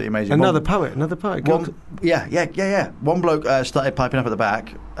 It was absolutely amazing. Another poet. Yeah. One bloke started piping up at the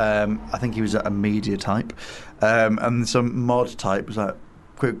back. I think he was a media type, and some mod type was like,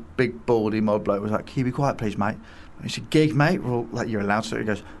 quick, big, baldy mod bloke was like, "Can you be quiet, please, mate?" And he said, "Gig, mate." Well, you're allowed to. He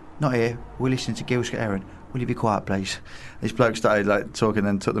goes, not here. We're listening to Gil Scott-Heron. Will you be quiet, please? This bloke started like talking,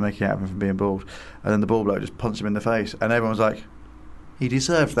 then took the mickey out of him from being bald, and then the bald bloke just punched him in the face, and everyone was like, he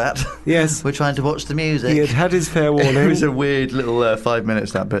deserved that. Yes. We're trying to watch the music. He had had his fair warning. It was a weird little 5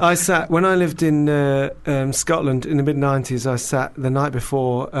 minutes, that bit. I sat, when I lived in Scotland in the mid-90s, I sat the night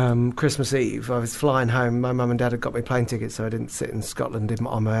before Christmas Eve. I was flying home. My mum and dad had got me plane tickets, so I didn't sit in Scotland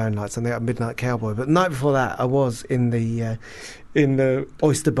on my own like something like Midnight Cowboy. But the night before that, I was in the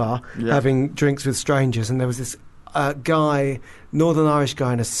oyster bar having drinks with strangers, and there was this guy, Northern Irish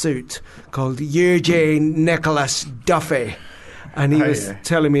guy in a suit called Eugene Nicholas Duffy. And he was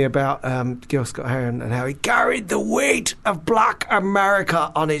telling me about Gil Scott-Heron and how he carried the weight of black America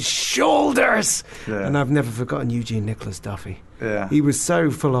on his shoulders. Yeah. And I've never forgotten Eugene Nicholas Duffy. Yeah. He was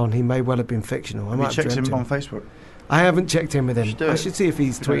so full on, he may well have been fictional. Have you checked him on Facebook? I haven't checked in with him. I should see if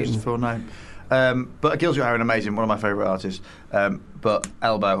he's tweeting. His full name. But Gil Scott-Heron, amazing, one of my favourite artists. But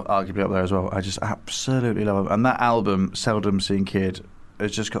Elbow, arguably up there as well. I just absolutely love him. And that album, Seldom Seen Kid,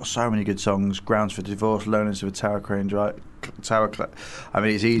 has just got so many good songs. Grounds for Divorce, Loneliness of a Tower Crane Driver. I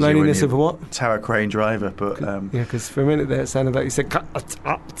mean, it's easy. Loneliness of a what? Tower Crane Driver, but yeah, because for a minute there it sounded like you said. It's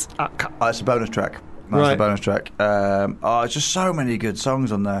a bonus track. That's the bonus track. It's just so many good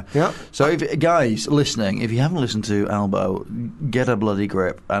songs on there. Yeah. So, if, guys listening, if you haven't listened to Elbow, get a bloody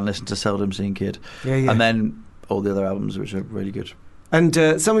grip and listen to Seldom Seen Kid. Yeah, yeah. And then all the other albums, which are really good. And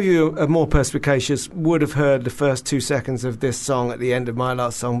some of you are more perspicacious would have heard the first 2 seconds of this song at the end of my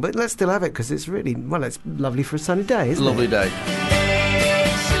last song, but let's still have it because it's really, well, it's lovely for a sunny day, isn't it? Lovely day.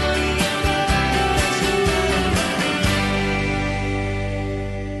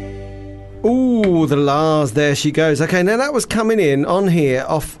 Ooh, the Lars, there she goes. Okay, now that was coming in on here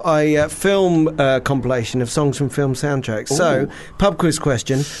off a film compilation of songs from film soundtracks. Ooh. So, pub quiz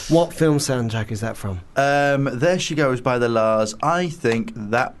question, what film soundtrack is that from? There She Goes by the Lars. I think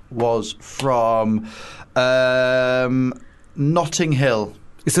that was from Notting Hill.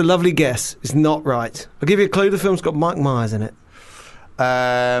 It's a lovely guess. It's not right. I'll give you a clue. The film's got Mike Myers in it.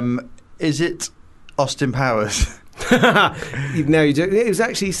 Is it Austin Powers? No, you do. It was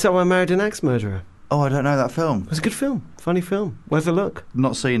actually So I Married an Axe Murderer. Oh, I don't know that film. It was a good film. Funny film. Worth a look.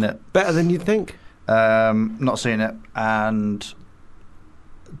 Not seen it. Better than you'd think. Not seen it, and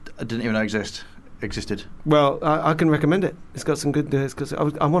I didn't even know existed. Well, I can recommend it. It's got some good...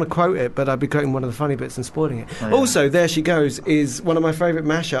 I want to quote it, but I'd be quoting one of the funny bits and spoiling it. Oh, yeah. Also, There She Goes is one of my favourite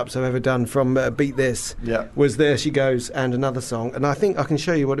mashups I've ever done from Beat This. Yeah. Was There She Goes and another song. And I think I can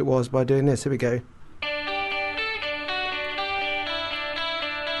show you what it was by doing this. Here we go.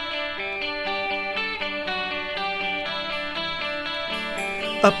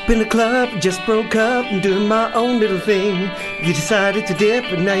 Up in the club, just broke up and doing my own little thing. You decided to dip,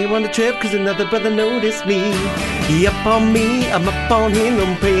 and now you're on the trip cause another brother noticed me. He up on me, I'm up on him,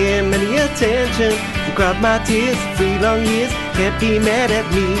 don't pay him any attention. You cried my tears, 3 long years, can't be mad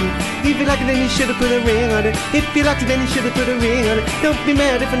at me. If you like it then you should've put a ring on it. If you liked it then you should've put a ring on it. Don't be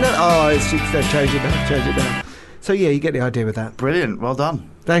mad if another... Oh, it's change it down. So yeah, you get the idea with that. Brilliant, well done.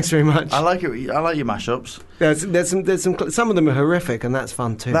 Thanks very much. I like it. I like your mashups. There's some of them are horrific, and that's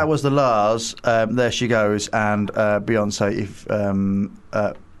fun too. That was the Lars. There She Goes, and Beyonce.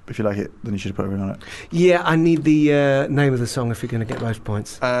 If you like it, then you should put a ring on it. Yeah, I need the name of the song if you're going to get most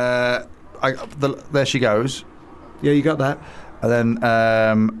points. There She Goes. Yeah, you got that. And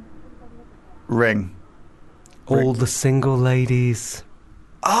then Ring. All the Single Ladies.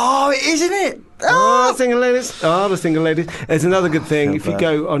 Oh, isn't it? Oh, single ladies. Oh, the single ladies. There's another good thing. If you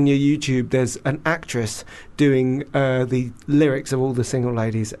go on your YouTube, there's an actress doing the lyrics of All the Single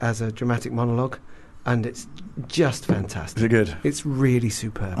Ladies as a dramatic monologue, and it's just fantastic. Is it good? It's really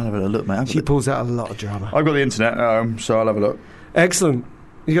superb. I'll have a look, mate. She pulls out a lot of drama. I've got the internet, so I'll have a look. Excellent.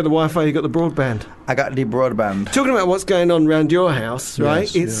 You got the Wi-Fi, you got the broadband. I got the broadband. Talking about what's going on around your house,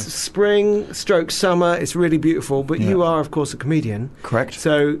 right? Yes, it's spring, summer. It's really beautiful, but you are, of course, a comedian. Correct.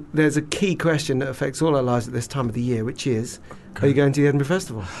 So there's a key question that affects all our lives at this time of the year, which is, are you going to the Edinburgh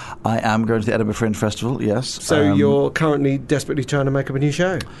Festival? I am going to the Edinburgh Fringe Festival, yes. So you're currently desperately trying to make up a new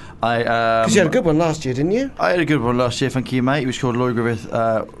show? Because you had a good one last year, didn't you? I had a good one last year, thank you, mate. It was called Lloyd Griffith,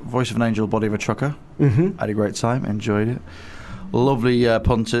 Voice of an Angel, Body of a Trucker. Mm-hmm. I had a great time, enjoyed it. Lovely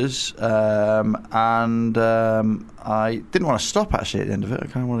punters, and I didn't want to stop actually at the end of it. I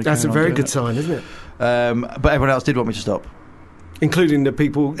kind of wanted to. That's a very good sign, isn't it? But everyone else did want me to stop, including the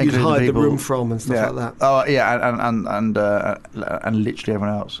people you'd hide the room from and stuff like that. Oh yeah, and literally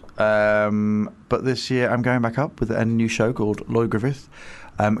everyone else. But this year I'm going back up with a new show called Lloyd Griffith.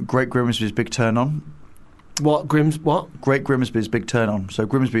 Great Grimm's his big turn on. What Great Grimsby's Big Turn On. So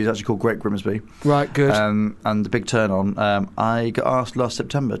Grimsby is actually called Great Grimsby. Right, good. And the Big Turn On, I got asked last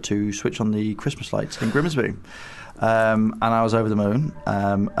September to switch on the Christmas lights in Grimsby. And I was over the moon.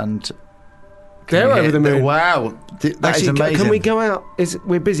 And they're over the moon. Wow. That is amazing. Can we go out?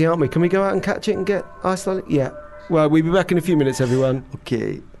 We're busy, aren't we? Can we go out and catch it and get ice on it? Yeah. Well, we'll be back in a few minutes, everyone.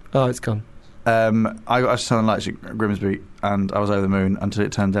 Okay. Oh, it's gone. I got asked to turn on lights at Grimsby, and I was over the moon until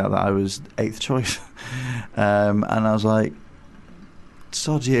it turned out that I was 8th choice. And I was like,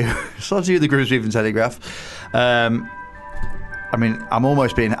 sod you, the Grimsby Evening Telegraph. I mean,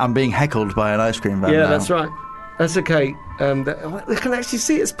 I'm being heckled by an ice cream van. Yeah, now. that's right. That's okay. They can actually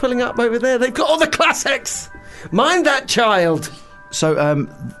see us pulling up over there. They've got all the classics. Mind that child. So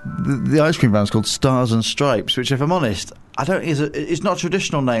the ice cream van's called Stars and Stripes, which, if I'm honest, it's not a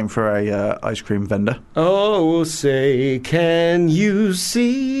traditional name for a ice cream vendor. Oh, say, can you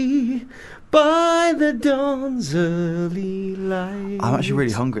see by the dawn's early light? I'm actually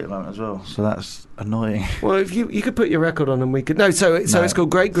really hungry at the moment as well, so that's annoying. Well, if you could put your record on and we could... No, so it's called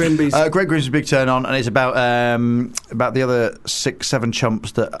Great Grimsby's... Great Grimsby's Big Turn On, and it's about the other 6-7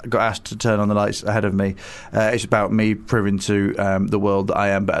 chumps that got asked to turn on the lights ahead of me. It's about me proving to the world that I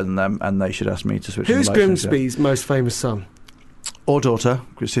am better than them, and they should ask me to switch on the lights. Who's Grimsby's most famous son? Or daughter,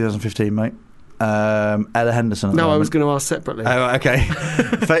 it's 2015, mate. Ella Henderson. No, I was going to ask separately. Oh, okay.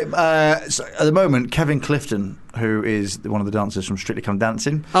 So at the moment, Kevin Clifton, who is one of the dancers from Strictly Come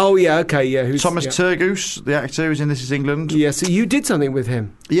Dancing. Oh, yeah, okay, yeah. Thomas Turgoose, the actor who's in This Is England. Yeah, so you did something with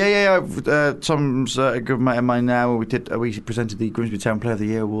him. Yeah. Tom's a good mate of mine now. We presented the Grimsby Town Player of the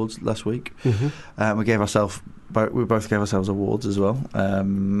Year awards last week. Mm-hmm. We both gave ourselves awards as well.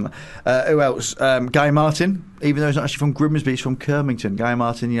 Who else? Guy Martin, even though he's not actually from Grimsby, he's from Kirmington. Guy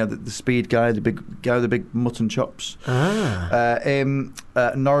Martin, the speed guy, the big guy with the big mutton chops. Norris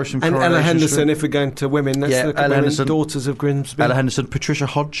and Ella Henderson, if we're going to women, let's look at women, daughters of Grimsby. Ella Henderson, Patricia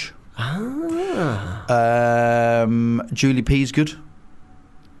Hodge. Julie Peasgood.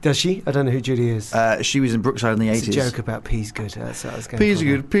 Does she? I don't know who Judy is. She was in Brookside in the 80s. It's a joke about Peasgood. That's what I was going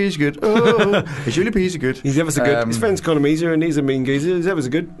Peasgood. Oh, Julie Peasgood. He's ever so good. His friends call him Easer, and he's a mean geezer. He's ever so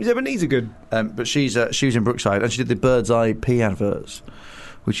good. He's ever needs a good. But she was in Brookside, and she did the Bird's Eye Pea adverts,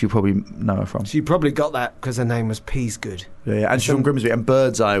 which you probably know her from. She probably got that because her name was Peasgood. Yeah, and she's from Grimsby, and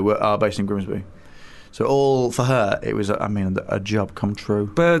Bird's Eye are based in Grimsby. So all for her, it was, a job come true.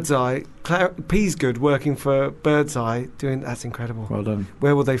 Bird's Eye, Peasgood working for Bird's Eye, that's incredible. Well done.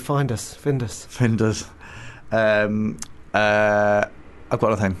 Where will they find us? Find us. I've got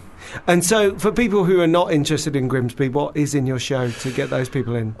nothing. And so, for people who are not interested in Grimsby, what is in your show to get those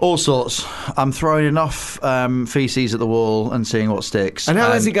people in? All sorts. I'm throwing enough feces at the wall and seeing what sticks. And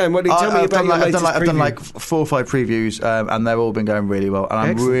how is it going? What do you tell me about your latest preview? I've done like 4 or 5 previews, and they've all been going really well. And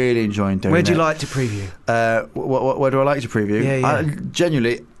I'm really enjoying doing it. Where do you like to preview? Where do I like to preview? Yeah.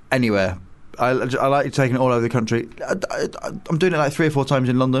 Genuinely, anywhere. I like taking it all over the country. I'm doing it like 3 or 4 times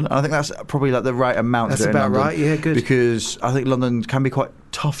in London, and I think that's probably like the right amount. That's to do about in London, right. Yeah, good. Because I think London can be quite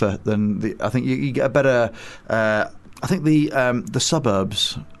tougher than I think you get a better. I think the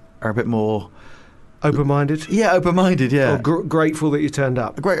suburbs are a bit more open-minded. Yeah, open-minded. Yeah, or grateful that you turned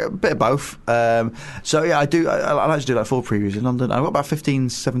up. A bit of both. So yeah, I do. I like to do like 4 previews in London. I've got about 15,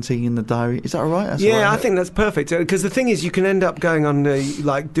 17 in the diary. Is that all right? That's all right, I think that's perfect. Because the thing is, you can end up going on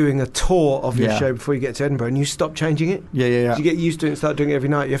doing a tour of your show before you get to Edinburgh, and you stop changing it. Yeah. You get used to it and start doing it every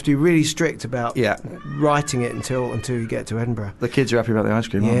night. You have to be really strict about writing it until you get to Edinburgh. The kids are happy about the ice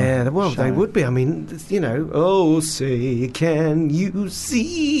cream. Yeah, well, they would be. I mean, oh, say, can you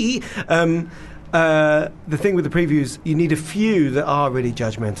see? The thing with the previews, you need a few that are really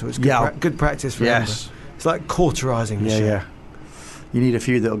judgmental. It's good practice for Edinburgh. It's like cauterising the show. Yeah. You need a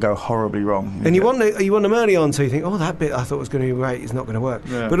few that'll go horribly wrong. And you want them early on, so you think, that bit I thought was going to be great is not going to work.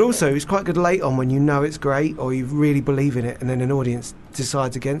 Yeah. But also, it's quite good late on when you know it's great or you really believe in it, and then an audience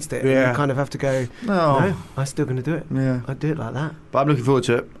decides against it. Yeah. And you kind of have to go, no, I'm still going to do it. Yeah. I'd do it like that. But I'm looking forward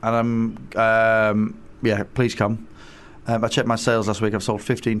to it, and I'm, please come. I checked my sales last week. I've sold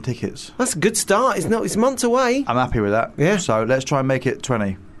 15 tickets. That's a good start. It's months away. I'm happy with that. Yeah. So let's try and make it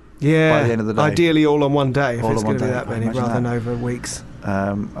 20. Yeah. By the end of the day. Ideally, all on one day. If all it's going to be day, that many, rather than over weeks.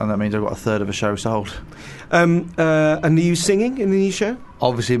 And that means I've got a third of a show sold. And are you singing in the new show?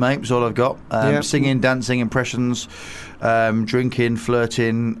 Obviously, mate. It's all I've got. Singing, dancing, impressions, drinking,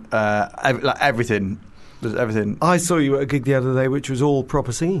 flirting, everything. There's everything. I saw you at a gig the other day, which was all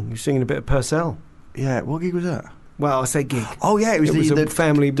proper singing. You were singing a bit of Purcell. Yeah. What gig was that? Well, I say gig. Oh, yeah, it was the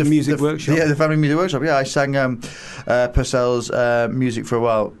family music workshop. Yeah, the family music workshop. Yeah, I sang Purcell's music for a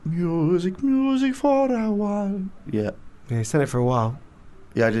while. Music for a while. Yeah. Yeah, he sang it for a while.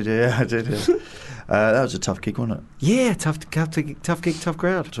 Yeah, I did. Yeah, I did. Yeah. That was a tough gig, wasn't it? Yeah, tough gig, tough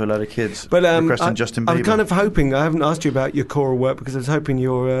crowd. To a load of kids. But requesting Justin Bieber. I was kind of hoping. I haven't asked you about your choral work because I was hoping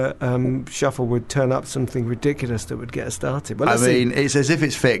your shuffle would turn up something ridiculous that would get us started. But it's as if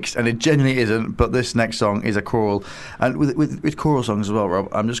it's fixed, and it genuinely isn't. But this next song is a choral, and with choral songs as well, Rob.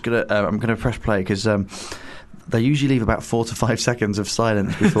 I'm just gonna press play because. They usually leave about 4 to 5 seconds of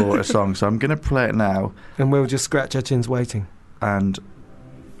silence before a song, so I'm going to play it now. And we'll just scratch our chins waiting. And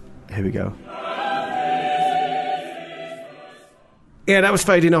here we go. Yeah, that was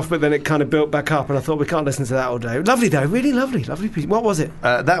fading off, but then it kind of built back up, and I thought we can't listen to that all day. Lovely though, really lovely piece. What was it?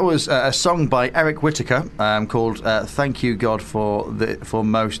 That was a song by Eric Whittaker called "Thank You God for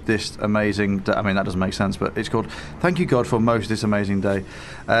most this amazing day." I mean, that doesn't make sense, but it's called "Thank You God for most this amazing day."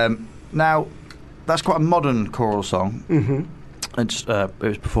 Now. That's quite a modern choral song. Mm-hmm. It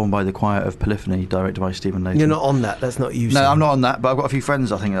was performed by the Choir of Polyphony, directed by Stephen Layton. You're not on that. That's not you. No, I'm not on that. But I've got a few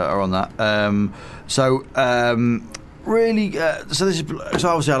friends I think that are on that. Really. So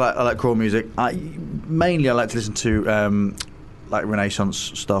obviously I like choral music. Mainly I like to listen to like Renaissance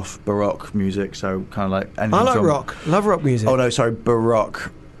stuff, Baroque music. So kind of like anything. I like rock. Love rock music. Oh no, sorry,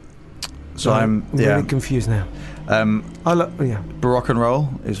 Baroque. So I'm really confused now. Baroque and roll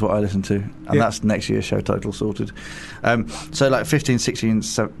is what I listen to, and that's next year's show title sorted. So like 15th,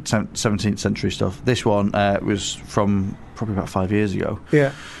 16th, 17th century stuff. This one was from probably about 5 years ago.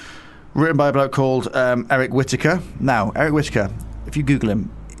 Yeah. Written by a bloke called Eric Whittaker. Now, Eric Whittaker, if you Google him,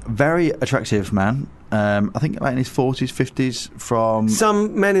 very attractive man. I think like in his 40s, 50s. From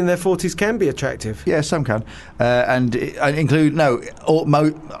some men in their 40s can be attractive. Yeah, some can, and I include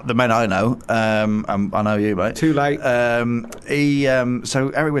the men I know. I know you, mate. Too late. So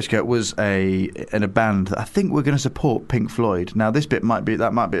Eric Whittaker was in a band that I think we're going to support Pink Floyd. Now this bit might be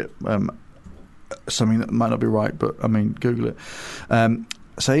something that might not be right, but I mean Google it.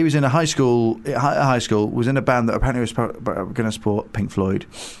 So he was in a high school, was in a band that apparently was going to support Pink Floyd.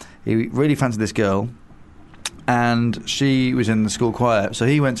 He really fancied this girl, and she was in the school choir, so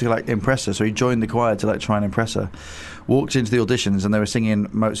he went to like impress her. So he joined the choir to like try and impress her. Walked into the auditions, and they were singing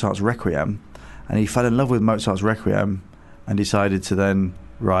Mozart's Requiem, and he fell in love with Mozart's Requiem, and decided to then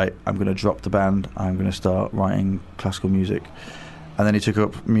I'm going to drop the band. I'm going to start writing classical music, and then he took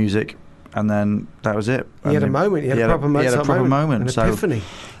up music, and then that was it. He had a moment. He had a proper moment. An epiphany.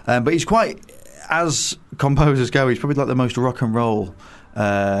 But he's quite, as composers go, he's probably like the most rock and roll.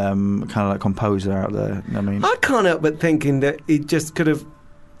 Kind of like composer out there. I mean, I can't help but thinking that he just could have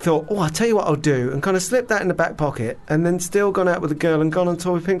thought, I'll tell you what I'll do, and kind of slipped that in the back pocket, and then still gone out with a girl and gone on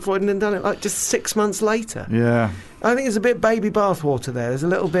tour with Pink Floyd and then done it like just 6 months later. Yeah, I think there's a bit baby bathwater there. There's a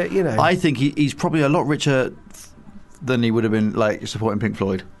little bit, I think he's probably a lot richer than he would have been like supporting Pink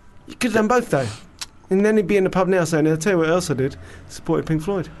Floyd. You could have done both though, and then he'd be in the pub now saying, "I'll tell you what else I did, supported Pink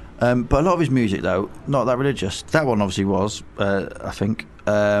Floyd." But a lot of his music, though, not that religious. That one obviously was, I think.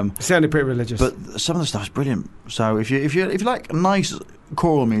 It sounded pretty religious. But some of the stuff is brilliant. So if you like nice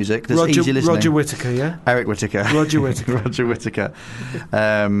choral music that's easy listening. Roger Whittaker, yeah? Eric Whittaker. Roger Whittaker. Roger Whittaker.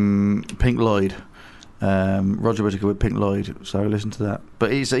 Pink Lloyd. Roger Whittaker with Pink Lloyd, so listen to that.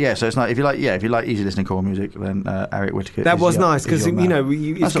 But so it's not if you like easy listening choral music, then Eric Whittaker. That was nice because it's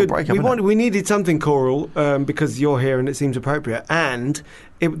good. We needed something choral because you're here and it seems appropriate, and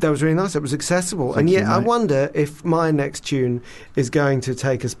that was really nice. It was accessible, and yet I wonder if my next tune is going to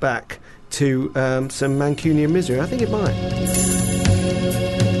take us back to some Mancunian misery. I think it might.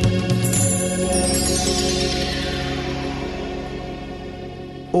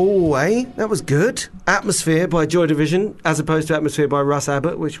 Oh, that was good. Atmosphere by Joy Division, as opposed to Atmosphere by Russ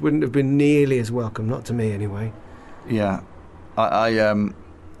Abbott, which wouldn't have been nearly as welcome, not to me anyway. Yeah,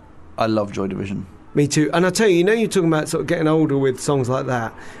 I love Joy Division. Me too. And I tell you, you're talking about sort of getting older with songs like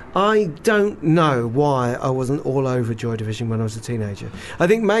that. I don't know why I wasn't all over Joy Division when I was a teenager. I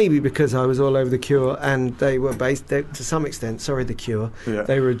think maybe because I was all over The Cure, and they were based, to some extent, The Cure,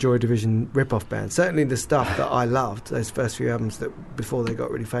 they were a Joy Division rip-off band. Certainly the stuff that I loved, those first few albums that before they got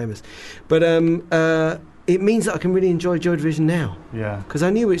really famous. But it means that I can really enjoy Joy Division now. Yeah. Because I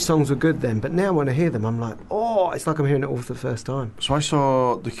knew which songs were good then, but now when I hear them, I'm like, it's like I'm hearing it all for the first time. So I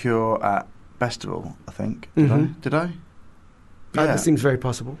saw The Cure at Festival, I think. Did I? Yeah. That seems very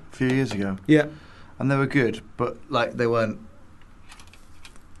possible. A few years ago. Yeah. And they were good, but like they weren't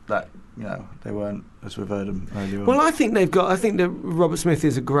they weren't as we've heard them earlier on. Well, I think that Robert Smith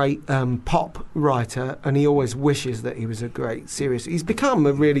is a great pop writer, and he always wishes that he was a great serious. He's become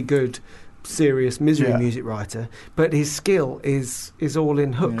a really good serious misery music writer, but his skill is all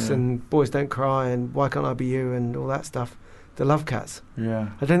in hooks and Boys Don't Cry and Why Can't I Be You and all that stuff. The Love Cats. Yeah.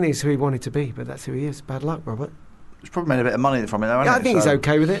 I don't think it's who he wanted to be, but that's who he is. Bad luck, Robert. he's probably made a bit of money from it, though, Yeah, hasn't I think he's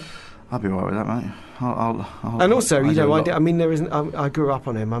okay with it. I'll be alright with that, mate. And also, you know, I I mean, there isn't. I grew up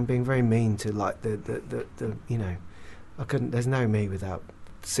on him. I'm being very mean to like the you know, I couldn't. There's no me without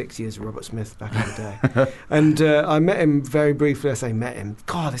 6 years of Robert Smith back in the day. And I met him very briefly. I say met him.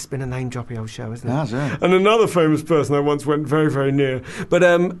 God, it's been a name dropping old show, isn't it? That's it. And another famous person I once went very, very near. But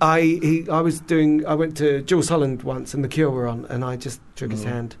I went to Jules Holland once, and The Cure were on, and I just shook his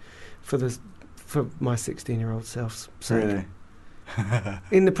hand for my 16-year-old self's sake. Really?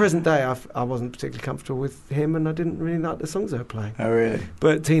 In the present day, I wasn't particularly comfortable with him, and I didn't really like the songs they were playing. Oh, really?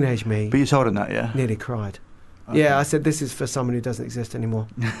 But teenage me But you told him that, yeah? nearly cried. Okay. Yeah, I said, this is for someone who doesn't exist anymore.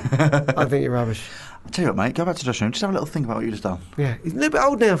 I think you're rubbish. I'll tell you what, mate, go back to the dressing room. Just have a little think about what you just done. Yeah, he's a little bit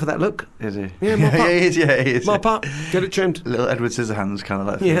old now for that look. Is he? Yeah, mop up. Yeah, he is. Mop up, get it trimmed. Little Edward Scissorhands kind of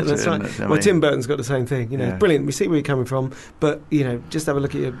like Yeah, thing, that's isn't right. it? I Well, mean, Tim Burton's got the same thing. You know, Yeah. brilliant. We see where you're coming from, but you know, just have a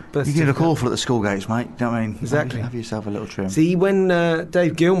look at your birth you can look certificate. awful at the school gates, mate. You know what I mean? Exactly. Have yourself a little trim. See, when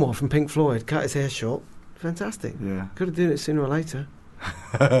Dave Gilmour from Pink Floyd cut his hair short, fantastic. Yeah. Could have done it sooner or later.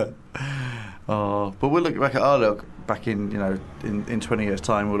 Oh, but we'll look back at our look back in, you know, in 20 years'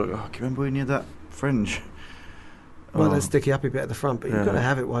 time. We'll look. Oh, can you remember when you had that fringe? Well, Oh. there's sticky uppy bit at the front, but Yeah. you've got to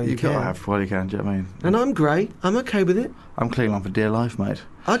have it while you You've can. got to have while you can. Do you know what I mean? And I'm grey. I'm okay with it. I'm clinging on for dear life, mate.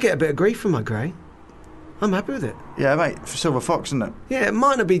 I get a bit of grief for my grey. I'm happy with it. Yeah, mate. For Silver Fox, isn't it? Yeah, it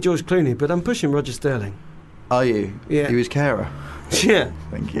might not be George Clooney, but I'm pushing Roger Sterling. Are you? Yeah. He was carer. Yeah.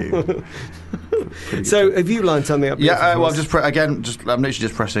 Thank you. So, have you lined something up? Yeah, beautiful for well, us? I'm literally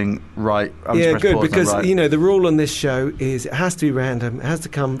just pressing right. I'm Yeah, just pressing good, pause and because right. you know the rule on this show is it has to be random, it has to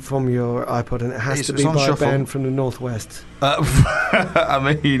come from your iPod, and it has to It's be on by shuffle. a band from the Northwest.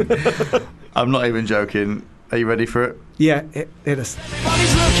 I mean, I'm not even joking. Are you ready for it? Yeah, hit us.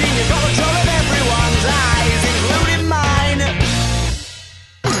 Everybody's looking, you've got control of everyone's eyes, including mine.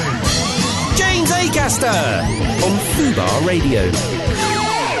 James Acaster on Fubar Radio.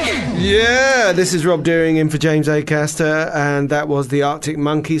 Yeah, this is Rob Deering in for James Acaster, and that was the Arctic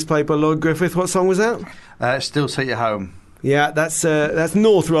Monkeys played by Lloyd Griffith. What song was that? Still Take You Home. Yeah, that's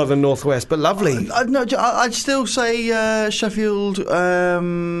north rather than northwest, but lovely. No, I'd still say Sheffield,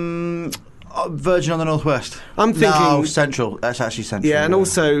 Virgin on the northwest. I'm thinking No, Central. That's actually Central. Yeah, and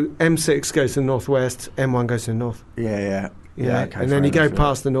also M6 goes to the northwest, M1 goes to the north. Yeah. Yeah, okay, and then you fair go enough,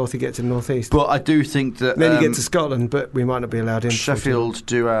 past the north, you get to the northeast. But I do think that Then you get to Scotland, but we might not be allowed in. Sheffield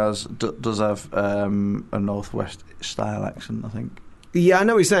does have a northwest style accent, I think. Yeah, I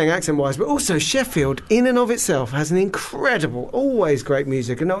know what you're saying accent-wise, but also Sheffield, in and of itself, has an incredible, always great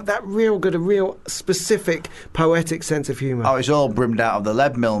music, and that real good, a real specific, poetic sense of humour. Oh, it's all brimmed out of the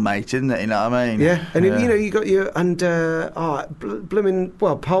lead mill, mate, isn't it? You know what I mean? Yeah, and you know, you got your blooming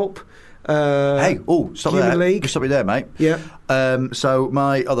Pulp. Hey, stop Human there. League. Stop you there, mate. Yeah. So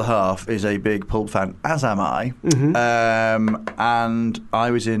my other half is a big Pulp fan, as am I. Mm-hmm. And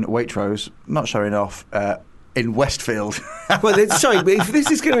I was in Waitrose, not showing off, in Westfield. Well, sorry, but if this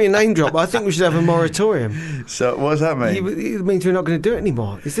is going to be a name drop, I think we should have a moratorium. So what does that mean? It means we're not going to do it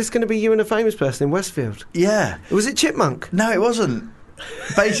anymore. Is this going to be you and a famous person in Westfield? Yeah. Was it Chipmunk? No, it wasn't.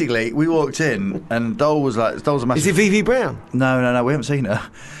 Basically, we walked in and Dole's a massive... Is it Vivi Brown? No, we haven't seen her.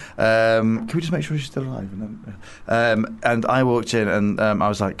 Can we just make sure she's still alive? And I walked in and I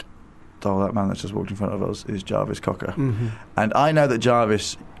was like, Dole, that man that's just walked in front of us is Jarvis Cocker. Mm-hmm. And I know that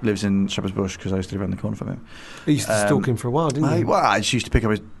Jarvis lives in Shepherd's Bush because I used to live around the corner from him. You used to stalk him for a while, didn't you? I just used to pick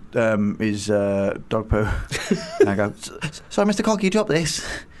up his dog poo. And I go, sorry, Mr. Cocker, you dropped this.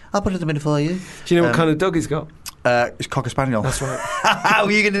 I'll put it in the middle for you. Do you know what kind of dog he's got? It's Cocker Spaniel. That's right. How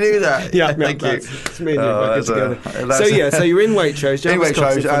are you going to do that? Yeah, thank you. It's me and you back together. That's- So you're in Waitrose. In Jarvis Cox's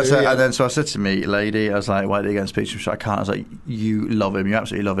Waitrose, in front of you, and then so I said to me, lady, I was like, why did you go and speak to him? She said, I can't. I was like, you love him. You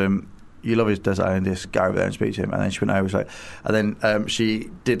absolutely love him. You love his desert island disc. Go over there and speak to him. And then she went over. Like, and then she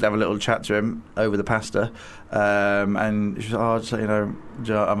did have a little chat to him over the pasta. And she was like, just so you know,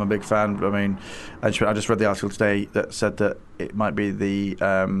 Joe, I'm a big fan. I mean, and she went, I just read the article today that said that it might be the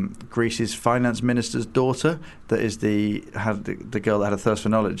Greece's finance minister's daughter that is the girl that had a thirst for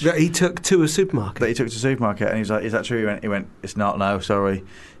knowledge. That he took to a supermarket. That he took to the supermarket, and he was like, "Is that true?" He went, "It's not. No, sorry."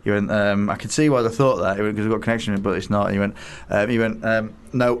 He went, "I can see why they thought that." He went, "Because we've got a connection, but it's not." He went,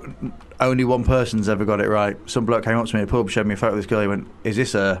 "No, only one person's ever got it right." Some bloke came up to me at the pub, showed me a photo of this girl. He went, "Is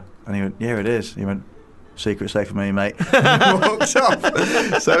this her?" And he went, "Yeah, it is." He went, "Secret safe for me, mate." And walked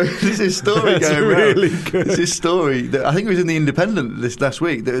off. So there's this story That's going really around. good. There's this story that I think it was in the Independent this last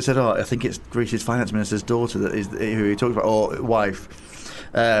week that said, "Oh, I think it's Greece's finance minister's daughter that is who he talks about, or wife."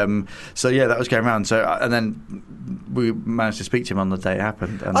 So yeah, that was going around. So and then we managed to speak to him on the day it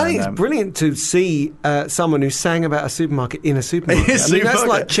happened. And I think it's brilliant to see someone who sang about a supermarket in a supermarket. I mean, that's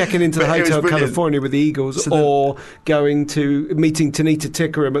like checking into the Hotel California with the Eagles, or going to meeting Tanita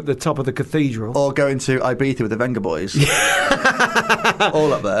Tikaram at the top of the cathedral, or going to Ibiza with the Venga Boys.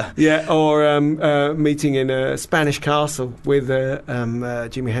 All up there. Yeah, or meeting in a Spanish castle with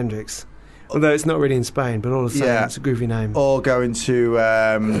Jimi Hendrix. Although it's not really in Spain, but all the same, it's a groovy name. Or going to...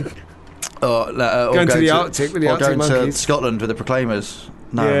 going to the Arctic with the Arctic Monkeys. Or going to Scotland with the Proclaimers.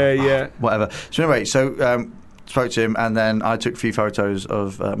 No. Yeah. Whatever. So anyway, spoke to him, and then I took a few photos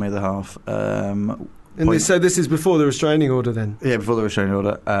of my other half. So this is before the restraining order then? Yeah, before the restraining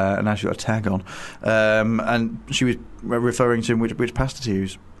order, and now she's got a tag on. And she was referring to him which pasta to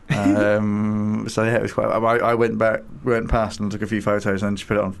use. So yeah, it was quite. I went past and took a few photos, and she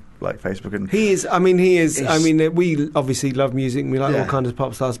put it on like Facebook. And he is. We obviously love music, and we like all kinds of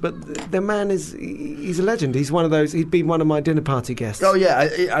pop stars. But the man he's a legend. He's one of those. He'd been one of my dinner party guests. Oh yeah,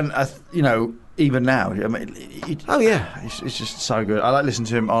 and even now, I mean, it's just so good. I like listening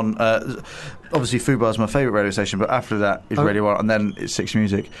to him on. Obviously, Fubar is my favourite radio station, but after that is Radio 1, and then it's Six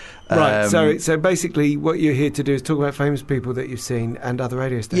Music. Right. So basically, what you're here to do is talk about famous people that you've seen and other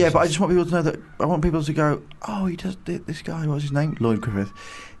radio stations. Yeah, but I just want people to know that I want people to go, oh, he does this guy. What's his name? Lloyd Griffith.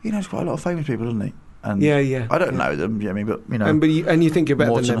 He knows quite a lot of famous people, doesn't he? And yeah. I don't know them. I mean, but you know. And you think you're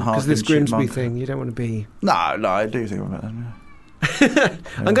better than them because this Grimsby Chipmunk thing. You don't want to be. No, I do think I'm better than them.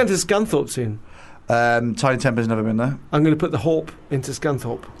 I'm going to Scunthorpe soon. Tiny Temper's never been there. I'm going to put the Horp into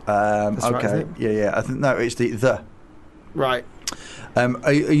Scunthorpe. That's okay. Right, isn't it? Yeah. I think it's the. Right.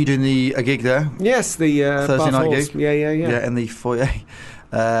 Are you doing a gig there? Yes, the Thursday night gig. Yeah. Yeah, in the foyer.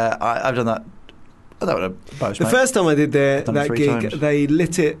 I've done that. The first time I did that gig, times. They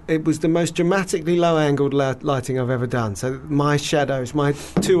lit it. It was the most dramatically low-angled lighting I've ever done. So my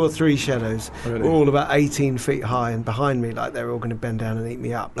 2 or 3 shadows, were all about 18 feet high, and behind me, like they were all going to bend down and eat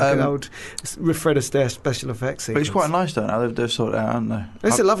me up, like an old Fred Astaire special effects sequence. But it's quite nice, though. Now they've sorted it out, haven't they?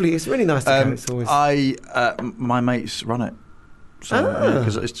 It's really nice to go. It's always. My mates run it.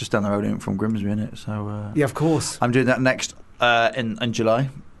 Because it's just down the road from Grimsby, isn't it? So yeah, of course. I'm doing that next in July.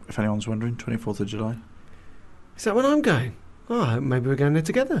 If anyone's wondering, 24th of July. Is that when I'm going? Oh, maybe we're going there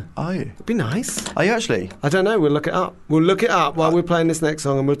together. Are you? It'd be nice. Are you actually? I don't know. We'll look it up. While we're playing this next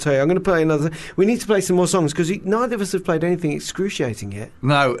song, and we'll tell you. I'm going to play another. We need to play some more songs because neither of us have played anything excruciating yet.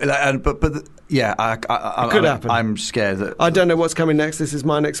 No, but yeah, it could happen. I'm scared that. I don't know what's coming next. This is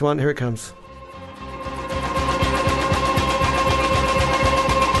my next one. Here it comes.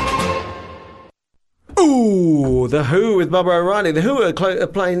 Ooh, The Who with Barbara O'Reilly. The Who are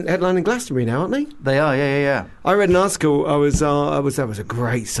playing headlining Glastonbury now, aren't they? They are, yeah. I read an article. That was a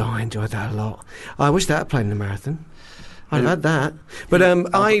great song. I enjoyed that a lot. I wish that had played in the marathon. I'd had that. But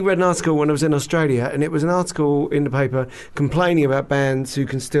I read an article when I was in Australia, and it was an article in the paper complaining about bands who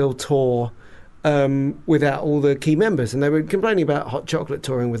can still tour without all the key members, and they were complaining about Hot Chocolate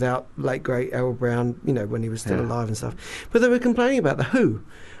touring without late great Errol Brown, when he was still alive and stuff. But they were complaining about the Who.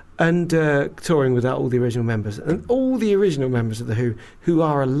 And touring without all the original members. And all the original members of The who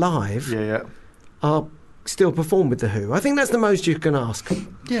are alive are still perform with The Who. I think that's the most you can ask.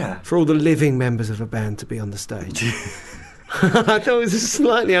 Yeah. For all the living members of a band to be on the stage. I thought it was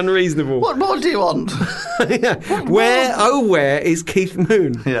slightly unreasonable. What more do you want? Where is Keith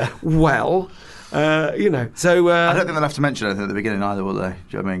Moon? Yeah. Well... so I don't think they'll have to mention anything at the beginning either, will they? Do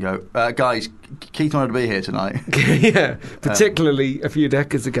you know what I mean? Go, guys, Keith wanted to be here tonight. Yeah, particularly a few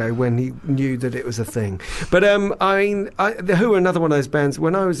decades ago when he knew that it was a thing. But The Who are another one of those bands.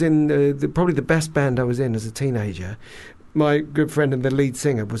 When I was in probably the best band I was in as a teenager, my good friend and the lead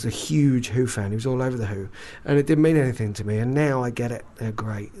singer was a huge Who fan. He was all over The Who, and it didn't mean anything to me. And now I get it. They're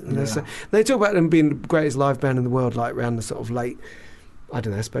great. So they talk about them being the greatest live band in the world, like around the sort of late, I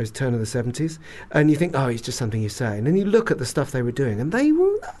don't know, I suppose turn of the 70s, and you think, oh, it's just something you say, and then you look at the stuff they were doing, and they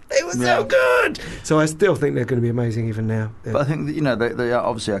were so good. So I still think they're going to be amazing even now. But I think that, they are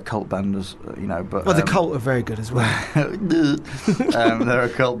obviously a cult band, But the Cult are very good as well. They're a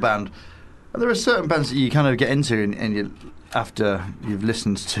cult band. And there are certain bands that you kind of get into, and you after you've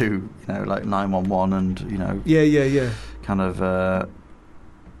listened to like 911 and kind of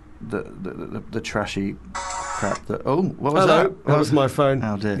the trashy crap that. Oh, what was that? That was my phone.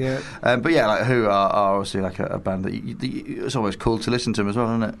 Oh dear. Yeah. But yeah, like Who are obviously like a band that it's always cool to listen to them as well,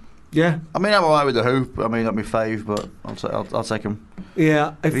 isn't it? Yeah. I mean, I'm alright with the Who. I mean, not my fave, but I'll take them.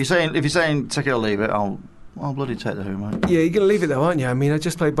 Yeah. If you're saying take it or leave it, I'll bloody take the Who, mate. Yeah, you're going to leave it though, aren't you? I mean, I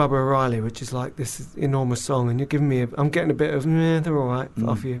just played Barbara O'Reilly, which is like this enormous song, and you're giving me I'm getting a bit of they're alright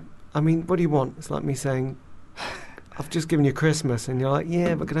off you. I mean, what do you want? It's like me saying I've just given you Christmas, and you're like,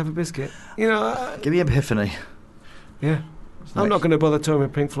 yeah, but can I have a biscuit? You know, Give me Epiphany. yeah. I'm not going to bother touring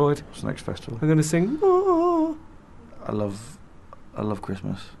with Pink Floyd. What's the next festival? I'm going to sing. Oh. I love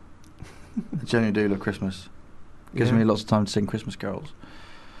Christmas. I genuinely do love Christmas. Gives Yeah. me lots of time to sing Christmas carols.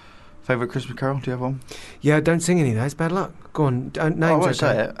 Favourite Christmas carol? Do you have one? Yeah, don't sing any of those. Bad luck. Go on. Don't name I won't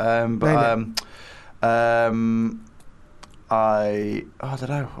say it. I don't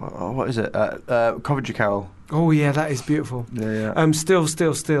know. What is it? Coventry Carol. Oh yeah, that is beautiful. Yeah. Still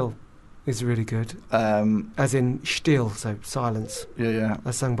is really good. As in still, so silence. Yeah.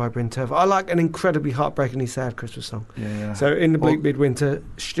 That's sung by Bryn Terfel. I like an incredibly heartbreakingly sad Christmas song. Yeah. So in the bleak midwinter,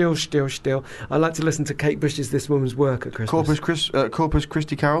 still. I like to listen to Kate Bush's "This Woman's Work" at Christmas. Corpus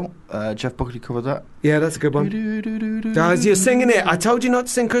Christi Carol. Jeff Buckley covered that. Yeah, that's a good one. Guys, you're singing it. I told you not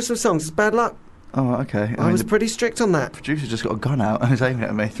to sing Christmas songs. It's bad luck. Oh, okay. I was pretty strict on that. Producer just got a gun out and is aiming it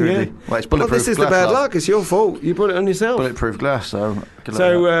at me through the. Well, it's bulletproof this is glass. the bad luck. It's your fault. You brought it on yourself. Bulletproof glass. So.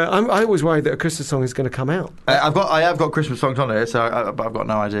 I always worried that a Christmas song is going to come out. I have got Christmas songs on here, but I've got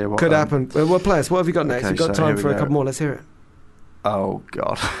no idea what could happen. Well, play us. What have you got next? Okay, You've got so time here for we a go. couple more. Let's hear it. Oh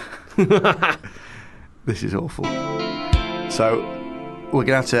God, this is awful. So we're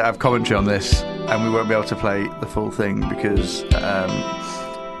gonna have to have commentary on this, and we won't be able to play the full thing because.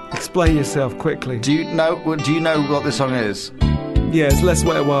 Explain yourself quickly. Do you know what this song is? Yeah, it's "Let's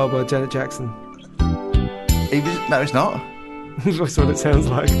Wait a While" by Janet Jackson. No, it's not. That's what it sounds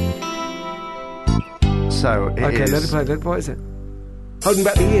like. So it okay, is let it play. What is it? "Holding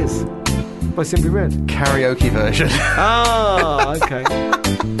Back the Years" by Simply Red. Karaoke version. Ah, okay.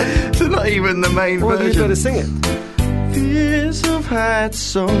 So not even the main Well, version. you better sing it. Years I've had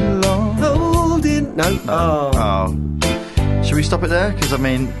so long. Holding. No. Oh. Should we stop it there? Because, I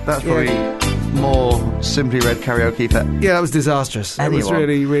mean, that's probably more Simply Red karaoke for Yeah, that was disastrous. It was anyone.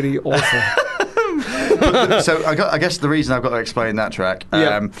 really, really awful. So I guess the reason I've got to explain that track,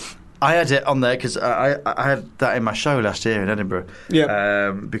 I had it on there because I had that in my show last year in Edinburgh.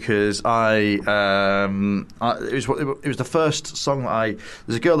 Yeah. Because it was the first song that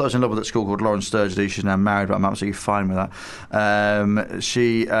there's a girl that I was in love with at school called Lauren Sturgis. She's now married, but I'm absolutely fine with that.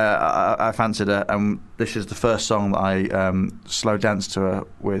 I fancied her, and this is the first song that I slow danced her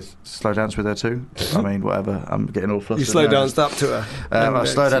too. I mean, whatever. I'm getting all flustered. You slow now. danced up to her. I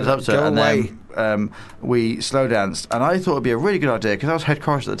slow danced up to her, and away. then we slow danced, and I thought it'd be a really good idea because I was head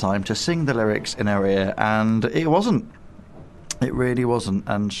chorus at the time to sing the lyrics in her ear, and it wasn't. It really wasn't,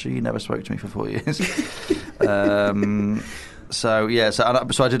 and she never spoke to me for 4 years. So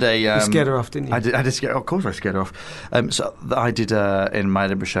I did a. You scared her off, didn't you? I did scare. Of course, I scared her off. So I did in my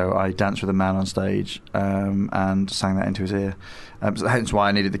Edinburgh show. I danced with a man on stage and sang that into his ear. So hence why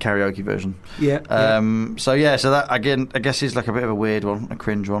I needed the karaoke version. Yeah. So that again, I guess is like a bit of a weird one, a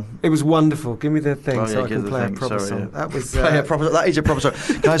cringe one. It was wonderful. Give me the thing so I give can the play thing. a proper Sorry, song. yeah. That was That is a proper song.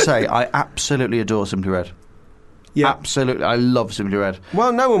 Can I say I absolutely adore Simply Red. Yeah. Absolutely, I love Simply Red.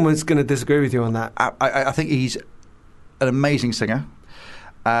 Well, no one was going to disagree with you on that. I think he's an amazing singer,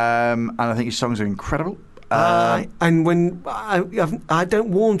 and I think his songs are incredible. And when I don't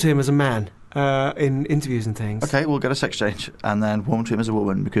warm to him as a man in interviews and things. Okay, we'll get a sex change and then warm to him as a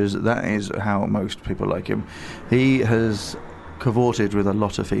woman because that is how most people like him. He has cavorted with a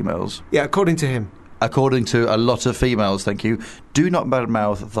lot of females. Yeah, according to him. According to a lot of females, thank you. Do not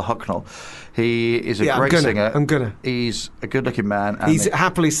badmouth the Hucknall. He is a great singer. I'm gonna. He's a good-looking man. And He's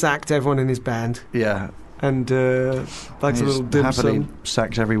happily sacked everyone in his band. Yeah. And likes a little dim happily sum.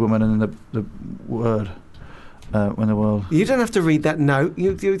 sacks every woman in the word. In the world. You don't have to read that note.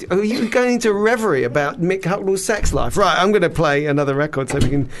 Are you going into reverie about Mick Hucknall's sex life? Right, I'm going to play another record so we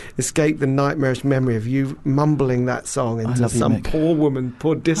can escape the nightmarish memory of you mumbling that song into some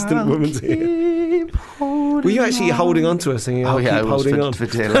poor distant woman's ear. Were you actually holding on to her singing? Oh, yeah, keep holding on. For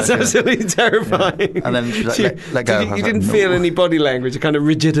dear That's life, absolutely terrifying. Yeah. And then she's like, let go. You didn't feel any body language, a kind of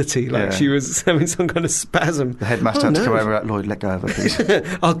rigidity, like Yeah. she was having some kind of spasm. The headmaster had to come over. Lloyd, let go of her, please.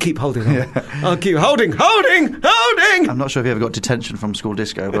 I'll keep holding on. Yeah. I'll keep holding. I'm not sure if you ever got detention from school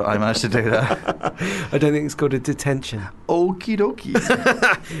disco, but I managed to do that. I don't think it's called a detention. Okie dokie.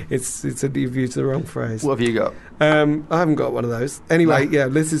 It's you've used the wrong phrase. What have you got? I haven't got one of those. Anyway, yeah,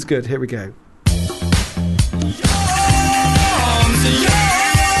 this is good. Here we go.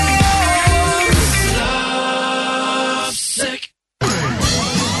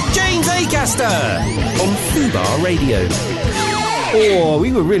 James Acaster on Fubar Radio. Oh,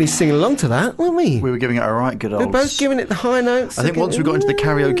 we were really singing along to that, weren't we? We were giving it a right good old. We're both giving it the high notes. I think once we got into the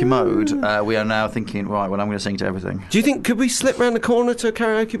karaoke mode, we are now thinking, right, well, I'm going to sing to everything. Do you think, could we slip round the corner to a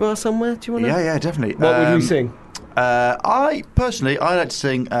karaoke bar somewhere? Do you want to? Yeah, definitely. What would we sing? I like to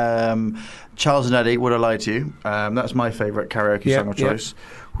sing Charles and Eddie, Would I Lie to You? That's my favourite karaoke song of choice.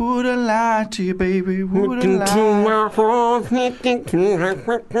 Would I lie to you, baby? Would I lie?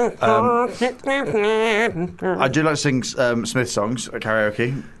 I do like to sing Smith songs at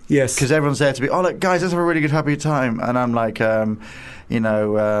karaoke. Yes. Because everyone's there to be, oh, look, guys, let's have a really good, happy time. And I'm like, and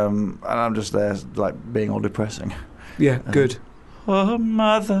I'm just there, like, being all depressing. Yeah, good. Oh,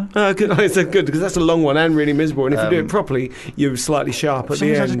 mother. Good. I said good, because that's a long one and really miserable. And if you do it properly, you're slightly sharp at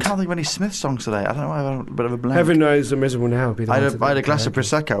the end. I just can't think of any Smith songs today. I don't know, I have a bit of a blank. Heaven knows I'm miserable now. I had a glass of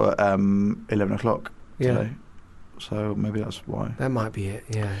Prosecco at 11 o'clock today. So maybe that's why. That might be it,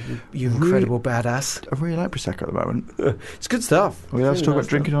 yeah. You incredible badass. I really like Prosecco at the moment. It's good stuff. We have to talk about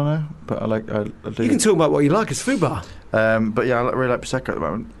drinking on there, but I do. You can talk about what you like, it's food bar. But yeah, I really like Prosecco at the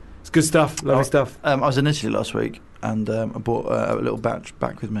moment. It's good stuff, lovely stuff. I was in Italy last week, and I bought a little batch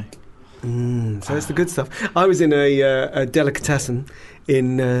back with me. So it's the good stuff. I was in a delicatessen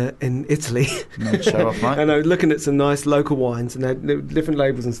in Italy, Show off, mate. and I was looking at some nice local wines, and they had different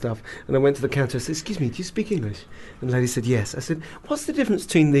labels and stuff. And I went to the counter and said, "Excuse me, do you speak English?" And the lady said, "Yes." I said, "What's the difference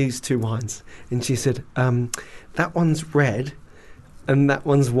between these two wines?" And she said, "That one's red, and that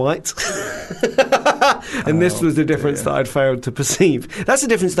one's white." And this was the difference that I'd failed to perceive. That's the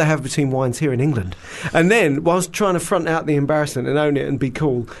difference they have between wines here in England. And then, whilst trying to front out the embarrassment and own it and be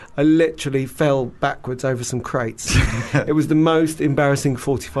cool, I literally fell backwards over some crates. It was the most embarrassing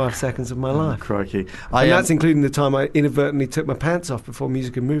 45 seconds of my life. Crikey. And that's including the time I inadvertently took my pants off before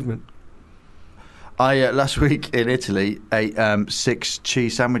Music and Movement. I last week in Italy ate 6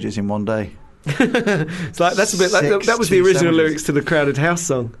 cheese sandwiches in one day. It's like that's a bit like that was the original lyrics to the Crowded House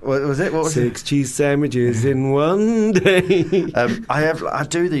song. What was it? What was 6 cheese sandwiches in one day. I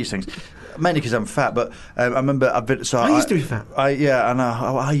do these things mainly because I'm fat, but I remember I've been. So I used to be fat. I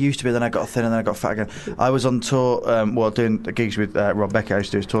know. I used to be. Then I got thin, and then I got fat again. I was on tour, doing gigs with Rob Becker. I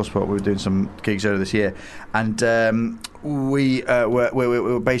used to do his tour support. We were doing some gigs earlier this year, and we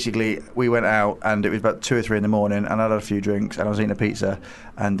were basically we went out, and it was about 2 or 3 in the morning, and I had a few drinks, and I was eating a pizza,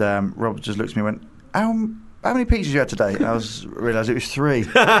 and Rob just looked at me and went, How many pizzas you had today? And I realised it was 3.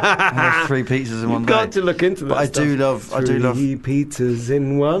 I had 3 pizzas in one day. You've got to look into that. But stuff. I do love 3 pizzas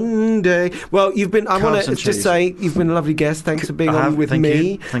in one day. Well, you've been. I want to just say you've been a lovely guest. Thanks for being on with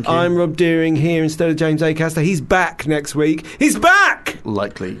me. Thank you. I'm Rob Deering here instead of James Acaster. He's back next week. He's back.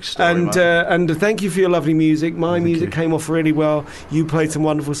 Likely story. And thank you for your lovely music. My music came off really well. You played some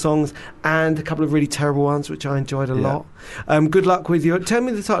wonderful songs and a couple of really terrible ones, which I enjoyed a lot. Good luck with you. Tell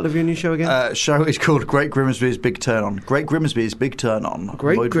me the title of your new show again. Show is called Great Grimsby's Big Turn On. Great Grimsby's Big Turn On.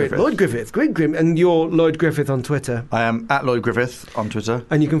 Lloyd Griffith. Great Grim. And you're Lloyd Griffith on Twitter. I am at Lloyd Griffith on Twitter.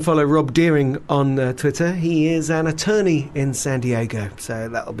 And you can follow Rob Deering on Twitter. He is an attorney in San Diego, so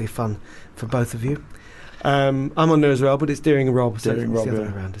that'll be fun for both of you. I'm on there as well, but it's Deering and Rob. So it's the other way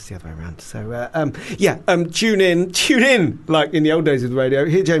around. It's the other way around. So tune in, like in the old days of the radio.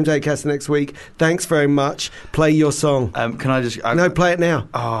 Hear James Acaster next week. Thanks very much. Play your song. Can I just? No, play it now.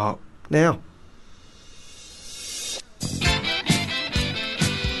 Oh, now.